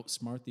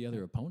outsmart the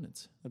other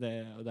opponents. Og det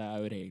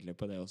jo regler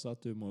på det også,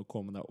 at du må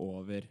komme deg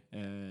over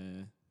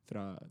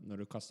fra når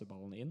du kaster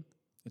ballen inn.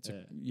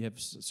 You have a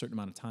certain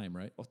amount of time,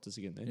 right? 8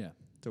 sekunder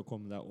til å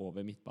komme deg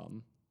over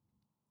midtbanen.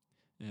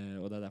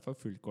 Og det derfor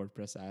full court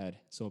press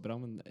så bra,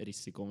 men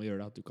risikoen ved å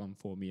gjøre det at du kan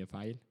få mye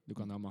feil. Du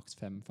kan ha maks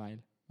 5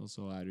 feil, og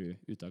så du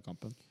ute av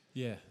kampen.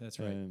 Yeah, that's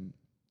right.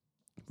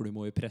 For du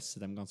må jo presse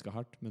dem ganske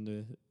hardt,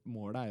 men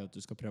målet jo at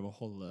du skal prøve å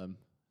holde dem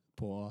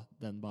på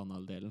den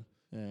banehalvdelen.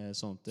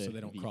 Sånn at so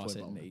they don't cross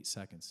it in 8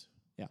 seconds.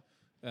 Yeah.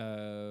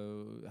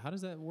 How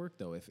does that work,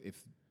 though?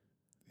 If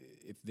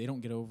they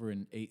don't get over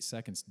in 8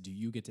 seconds, do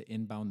you get to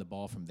inbound the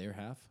ball from their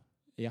half?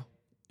 Ja,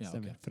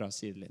 stemmer. Okay. Fra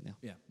sidelinja.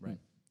 Yeah, right.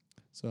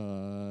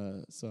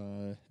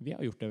 Så vi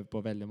har gjort det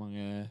på veldig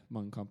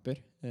mange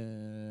kamper.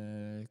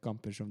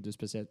 Kamper som du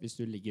spesielt, hvis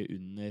du ligger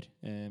under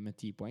med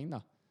 10 poeng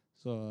da,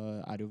 så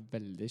det jo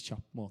veldig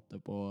kjapp måte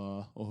på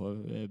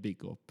å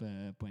bygge opp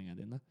poengene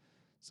dine.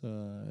 Så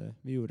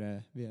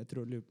jeg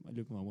tror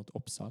lurer på meg mot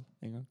Oppsal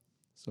en gang.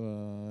 Så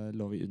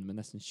lå vi under med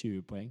nesten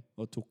 20 poeng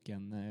og tok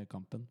igjen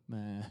kampen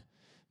med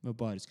å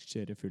bare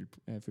skulle kjøre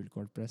full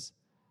court press.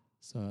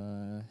 Så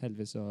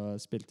heldigvis så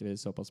spilte vi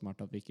såpass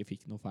smart at vi ikke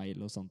fikk noe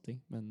feil og sånne ting.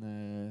 Men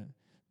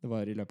det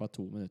var i løpet av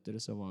 2 minutter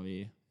så var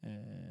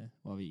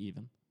vi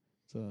even.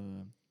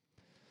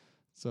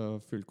 Så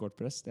full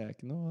kortpress, det er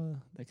ikke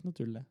noe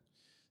tull det.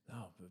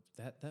 No, but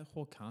that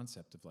whole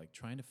concept of like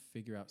trying to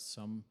figure out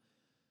some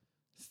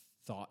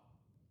thought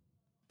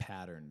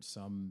pattern,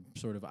 some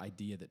sort of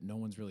idea that no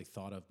one's really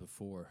thought of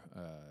before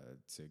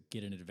to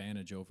get an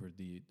advantage over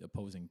the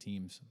opposing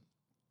teams.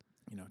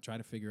 Try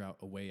to figure out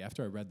a way.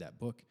 After I read that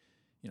book,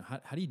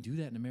 how do you do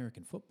that in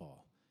American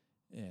football?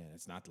 And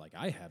it's not like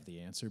I have the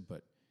answer,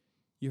 but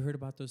you heard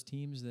about those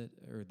teams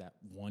or that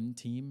one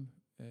team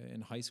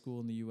in high school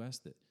in the U.S.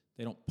 that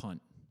they don't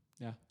punt.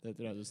 Ja, det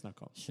tror jeg du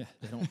snakker om. Yeah,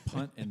 they don't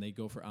punt, and they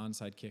go for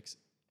onside kicks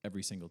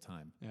every single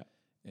time. Yeah.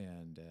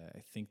 And I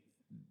think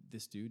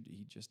this dude,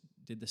 he just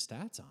did the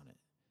stats on it.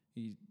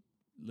 He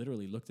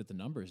literally looked at the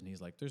numbers, and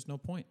he's like, there's no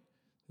point.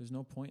 There's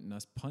no point in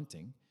us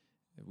punting.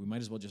 We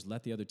might as well just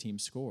let the other team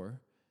score,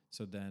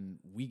 so then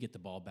we get the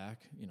ball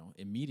back,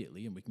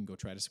 immediately, and we can go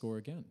try to score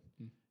again.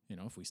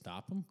 If we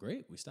stop them,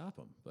 great, we stop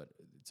them. But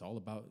it's all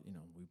about,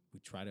 we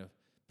try to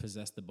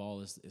possess the ball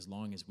as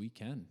long as we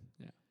can.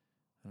 Yeah.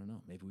 I don't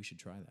know, maybe we should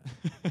try that.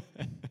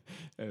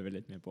 Øver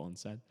litt mer på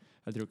onside.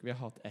 Jeg tror ikke vi har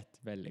hatt ett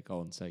vellykket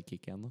onside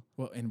kick ennå.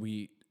 Well, and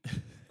we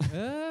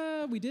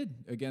did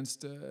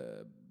against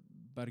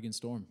Bergen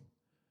Storm.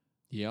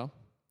 Ja.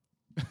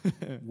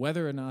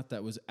 Whether or not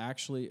that was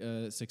actually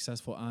a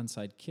successful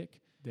onside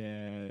kick,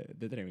 det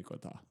trenger vi ikke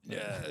å ta.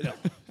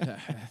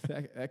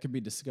 That could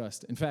be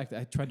discussed. In fact,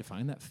 I tried to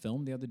find that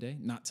film the other day,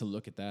 not to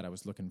look at that. I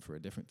was looking for a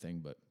different thing,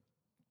 but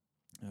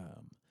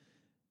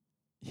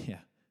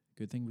yeah,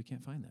 good thing we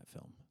can't find that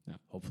film. Ja.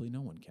 Hopefully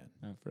no one can.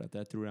 Ja, for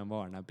jeg tror den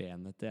var ned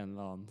benet til en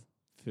eller annen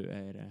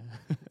før.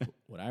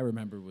 What I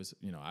remember was,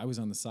 I was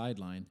on the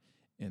sideline,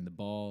 and the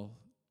ball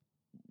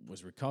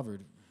was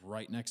recovered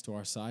right next to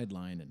our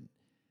sideline, and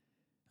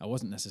I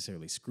wasn't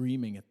necessarily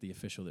screaming at the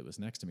official that was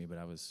next to me, but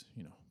I was,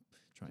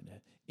 trying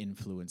to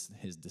influence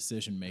his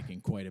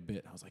decision-making quite a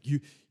bit. I was like,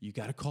 you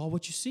got to call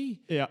what you see.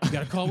 Yeah. You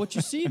got to call what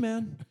you see,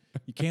 man.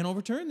 You can't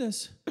overturn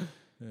this.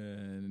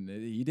 And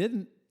he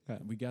didn't. Yeah.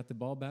 We got the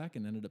ball back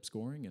and ended up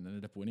scoring and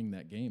ended up winning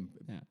that game,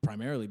 yeah.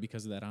 primarily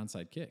because of that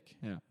onside kick.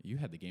 Yeah. You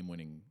had the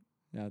game-winning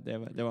Ja,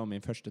 det var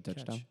min første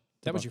touchdown.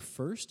 That was your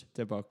first?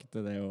 Tilbake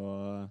til det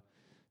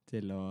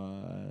til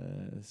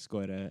å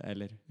score,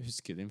 eller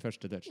huske din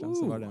første touchdown,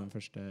 så var det den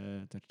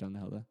første touchdown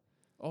jeg hadde.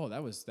 Oh,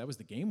 that was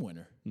the game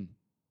winner.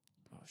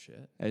 Oh, shit.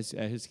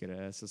 Jeg husker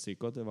det så sykt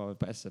godt. Det var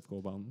på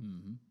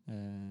SFK-banen.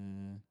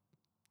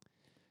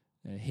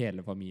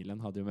 Hele familien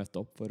hadde jo møtt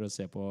opp for å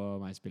se på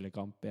meg spille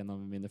kamp, en av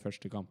mine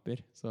første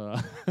kamper. Så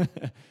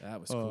That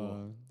was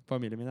cool.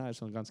 Familien min er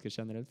sånn ganske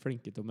generelt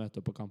flinke til å møte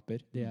opp på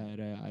kamper. De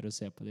er å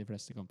se på de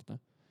fleste kampene.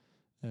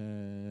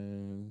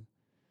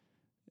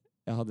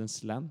 Jeg hadde en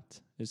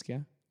slant, husker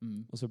jeg.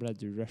 Og så ble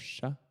du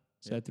rusha.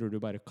 Så jeg tror du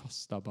bare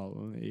kastet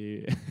ballen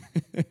i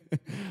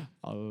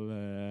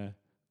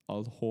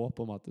all håp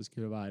om at det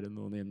skulle være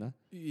noen inne.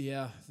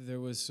 Yeah,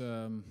 there was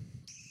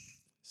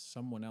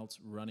someone else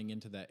running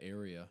into that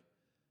area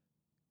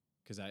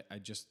because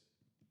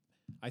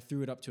I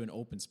threw it up to an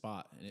open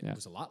spot, and it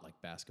was a lot like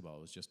basketball.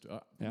 It was just we're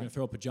going to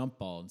throw up a jump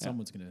ball, and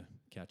someone's going to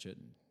catch it,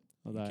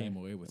 and he came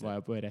away with it. Var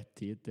jeg på rett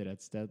tid til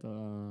rett sted.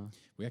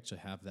 We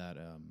actually have that.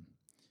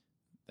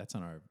 That's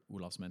on our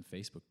Olaf's Men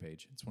Facebook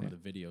page. It's one of the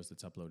videos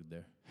that's uploaded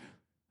there.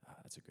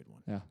 That's a good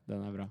one. Ja,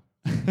 den er bra.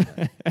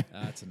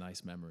 That's a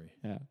nice memory.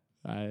 Ja.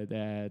 Nei,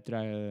 det tror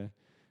jeg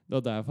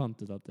da jeg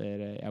fant ut at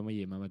jeg må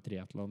gi meg med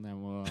triathlon. Jeg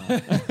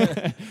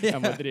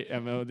må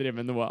drive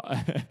med noe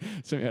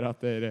som gjør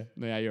at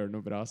når jeg gjør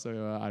noe bra, så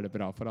er det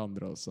bra for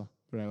andre også.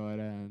 For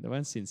det var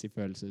en sinnssyk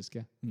følelse,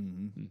 husker jeg.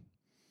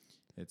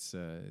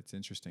 It's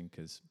interesting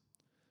because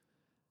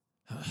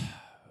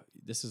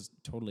this is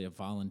totally a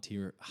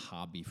volunteer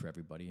hobby for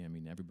everybody. I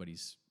mean,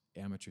 everybody's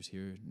amateurs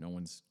here. No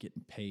one's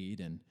getting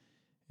paid, and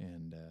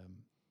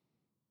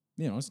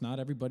it's not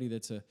everybody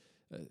that's a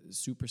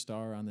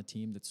superstar on the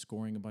team that's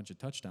scoring a bunch of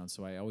touchdowns.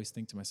 So I always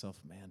think to myself,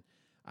 man,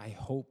 I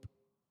hope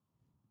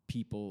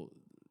people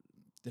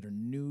that are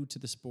new to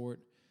the sport,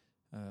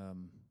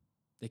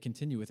 they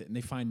continue with it and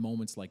they find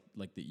moments like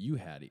that you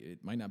had.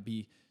 It might not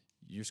be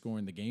you're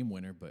scoring the game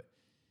winner, but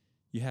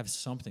you have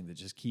something that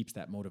just keeps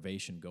that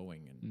motivation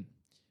going. And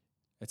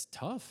it's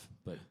tough,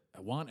 but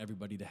I want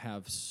everybody to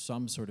have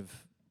some sort of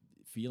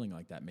feeling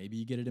like that. Maybe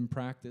you get it in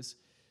practice.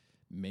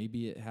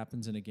 Maybe it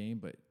happens in a game,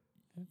 but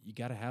you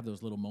got to have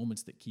those little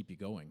moments that keep you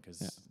going because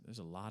there's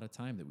a lot of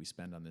time that we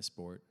spend on this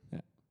sport.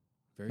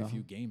 Very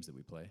few games that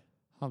we play.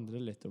 Handler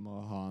litt om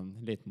å ha en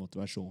liten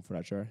motivasjon for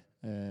deg selv.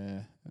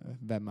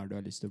 Hvem du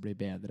har lyst til å bli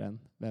bedre enn?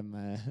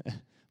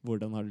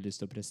 Hvordan har du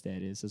lyst til å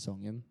prestere i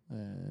sesongen?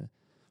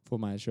 For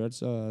meg selv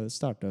så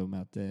startet det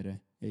med at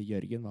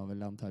Jørgen var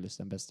vel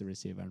antageligvis den beste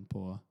receiveren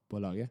på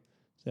laget.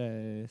 Så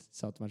jeg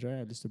sa til meg selv,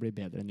 jeg har lyst til å bli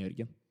bedre enn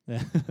Jørgen.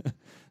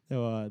 Det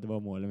var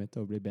målet mitt,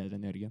 å bli bedre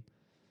enn Jørgen.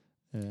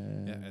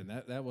 And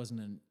that wasn't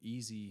an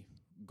easy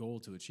goal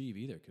to achieve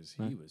either because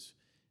he was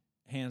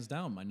hands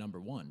down my number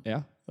one.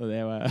 Ja, og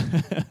det var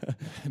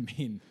I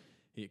mean,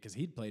 because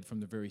he'd played from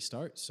the very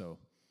start. So,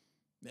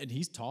 and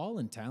he's tall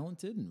and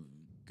talented and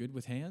good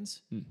with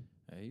hands.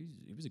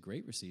 He was a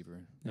great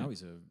receiver. Now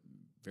he's a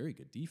very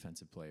good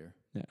defensive player.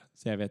 Ja,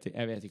 så jeg vet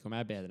ikke om jeg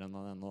er bedre enn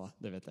han ennå, da.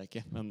 Det vet jeg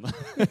ikke. Men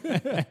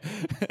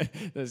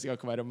det skal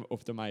ikke være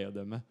opp til meg å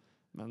dømme.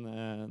 Men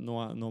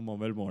nå må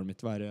vel målet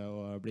mitt være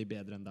å bli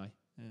bedre enn deg.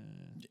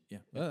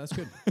 Yeah, that's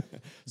good.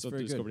 Så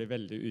du skal bli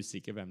veldig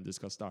usikker hvem du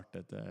skal starte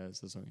etter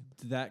sesongen.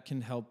 That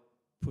can help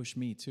push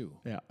me too.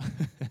 Yeah.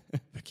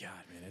 But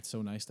God, man, it's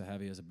so nice to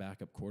have you as a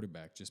backup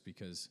quarterback just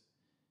because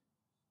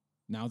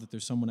now that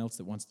there's someone else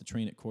that wants to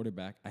train at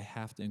quarterback, I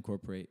have to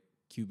incorporate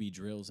QB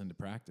drills into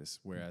practice.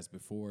 Whereas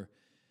before,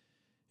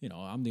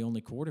 I'm the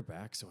only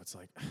quarterback, so it's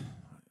like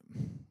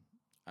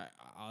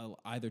I'll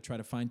either try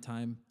to find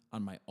time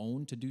on my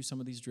own to do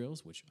some of these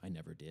drills, which I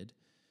never did.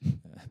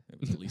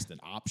 It was at least an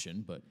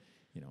option, but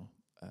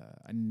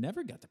I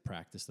never got to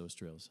practice those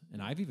drills.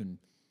 And I've even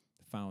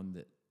found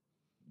that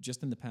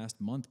just in the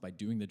past month, by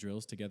doing the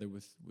drills together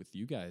with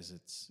you guys,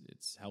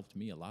 it's helped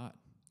me a lot.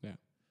 Yeah.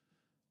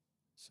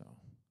 So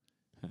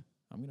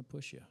I'm going to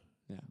push you.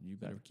 Yeah. You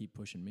better keep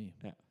pushing me.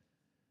 Yeah.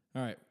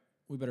 All right.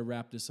 We better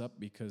wrap this up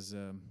because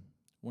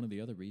one of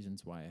the other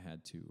reasons why I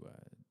had to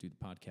do the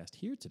podcast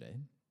here today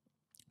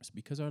is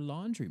because our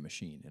laundry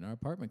machine in our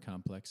apartment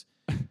complex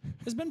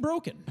has been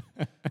broken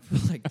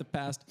for like the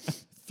past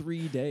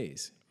 3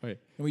 days. Right.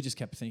 And we just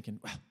kept thinking,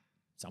 well,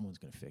 someone's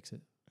going to fix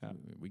it. Yeah.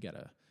 We got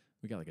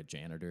like a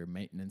janitor,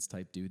 maintenance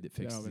type dude that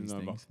fixes these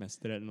things.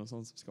 Vaktmester eller noe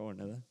sånt som skal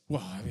ordne det.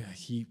 Well, I mean,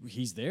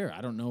 he's there.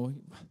 I don't know.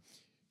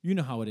 You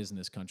know how it is in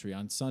this country.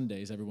 On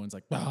Sundays, everyone's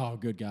like, "Oh,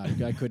 good God, the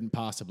guy couldn't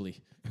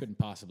possibly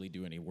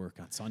do any work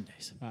on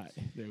Sundays." Nei,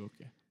 det går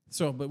ikke.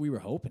 So, but we were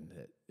hoping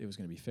that it was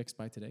going to be fixed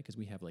by today because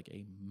we have like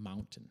a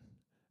mountain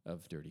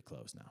of dirty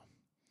clothes now.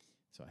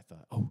 So I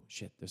thought, oh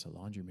shit, there's a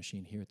laundry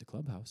machine here at the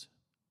clubhouse.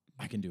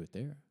 I can do it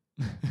there.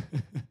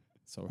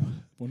 So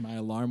when my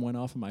alarm went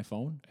off on my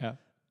phone,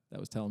 that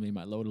was telling me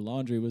my load of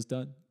laundry was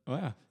done. Oh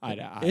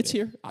yeah, It's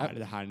here. Er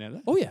det her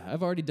nede? Oh yeah,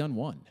 I've already done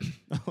one.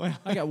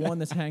 I got one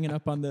that's hanging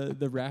up on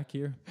the rack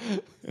here.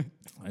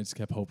 I just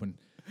kept hoping,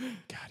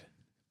 God,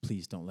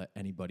 please don't let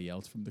anybody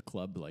else from the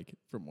club, like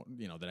from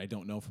that I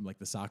don't know from like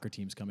the soccer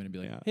teams, come in and be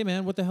like, hey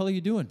man, what the hell are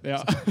you doing?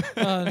 Ja.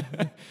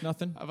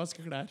 Nothing. Jeg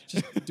vasker klær.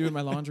 Just doing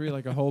my laundry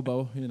like a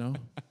hobo, Det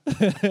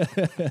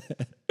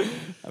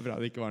er bra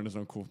det ikke var noen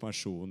sånn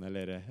konfirmasjon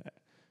eller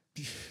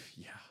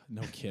Yeah,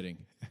 no kidding.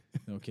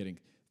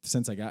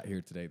 Since I got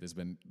here today, there's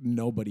been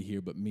nobody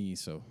here but me,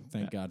 so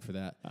thank God for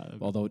that.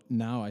 Although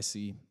now I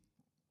see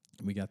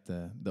we got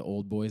the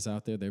old boys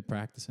out there, they're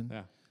practicing.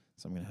 Yeah.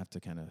 So I'm going to have to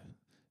kind of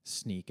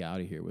sneak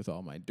out of here with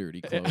all my dirty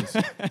clothes.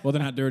 Well,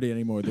 they're not dirty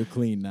anymore. They're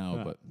clean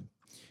now, but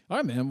all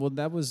right, man. Well,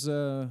 that was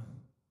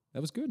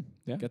good.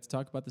 Yeah. Got to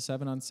talk about the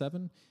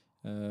 7-on-7.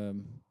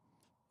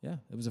 Yeah,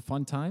 it was a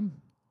fun time.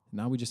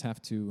 Now we just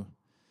have to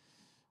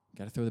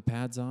got to throw the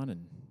pads on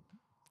and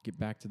get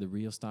back to the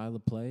real style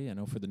of play. I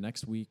know for the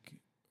next week,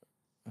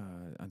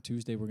 on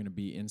Tuesday, we're going to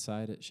be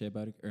inside at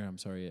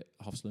at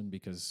Hofslund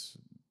because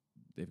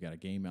they've got a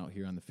game out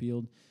here on the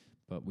field.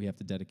 But we have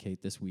to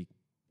dedicate this week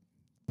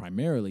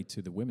primarily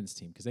to the women's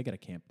team because they got a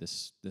camp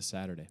this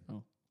Saturday.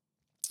 Oh.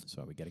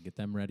 So we got to get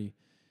them ready.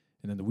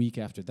 And then the week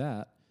after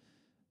that,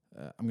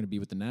 I'm going to be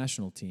with the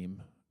national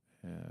team.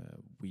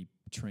 We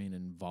train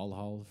in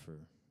Valhall for,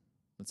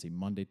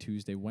 Monday,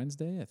 Tuesday,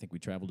 Wednesday. I think we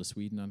travel to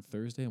Sweden on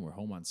Thursday, and we're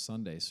home on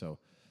Sunday. So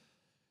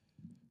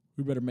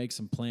we better make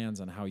some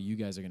plans on how you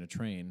guys are going to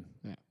train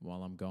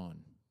while I'm gone.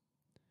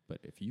 But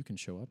if you can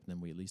show up, then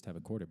we at least have a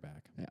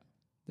quarterback. Yeah,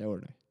 det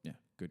ordner vi. Yeah,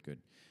 good.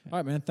 Yeah. All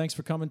right, man, thanks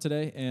for coming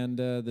today. And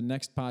the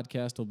next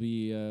podcast will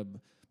be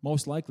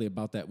most likely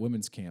about that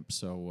women's camp.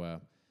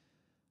 So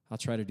I'll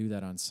try to do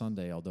that on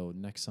Sunday, although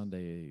next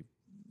Sunday,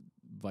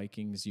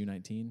 Vikings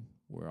U19,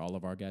 where all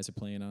of our guys are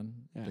playing on.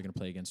 Yeah. They're going to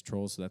play against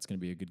Trolls, so that's going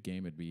to be a good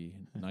game. It'd be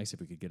nice if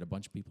we could get a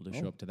bunch of people to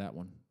show up to that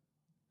one.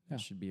 Yeah.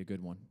 That should be a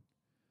good one.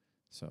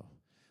 So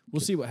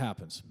we'll see what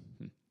happens.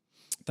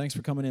 Thanks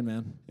for coming in,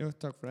 man. Jo,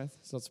 takk for det.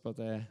 Satser på at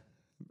jeg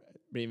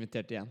blir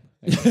invitert igjen.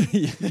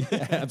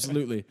 Yeah,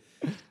 absolutely.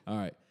 All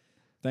right.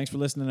 Thanks for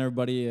listening,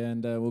 everybody,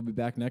 and we'll be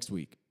back next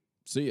week.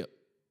 See ya.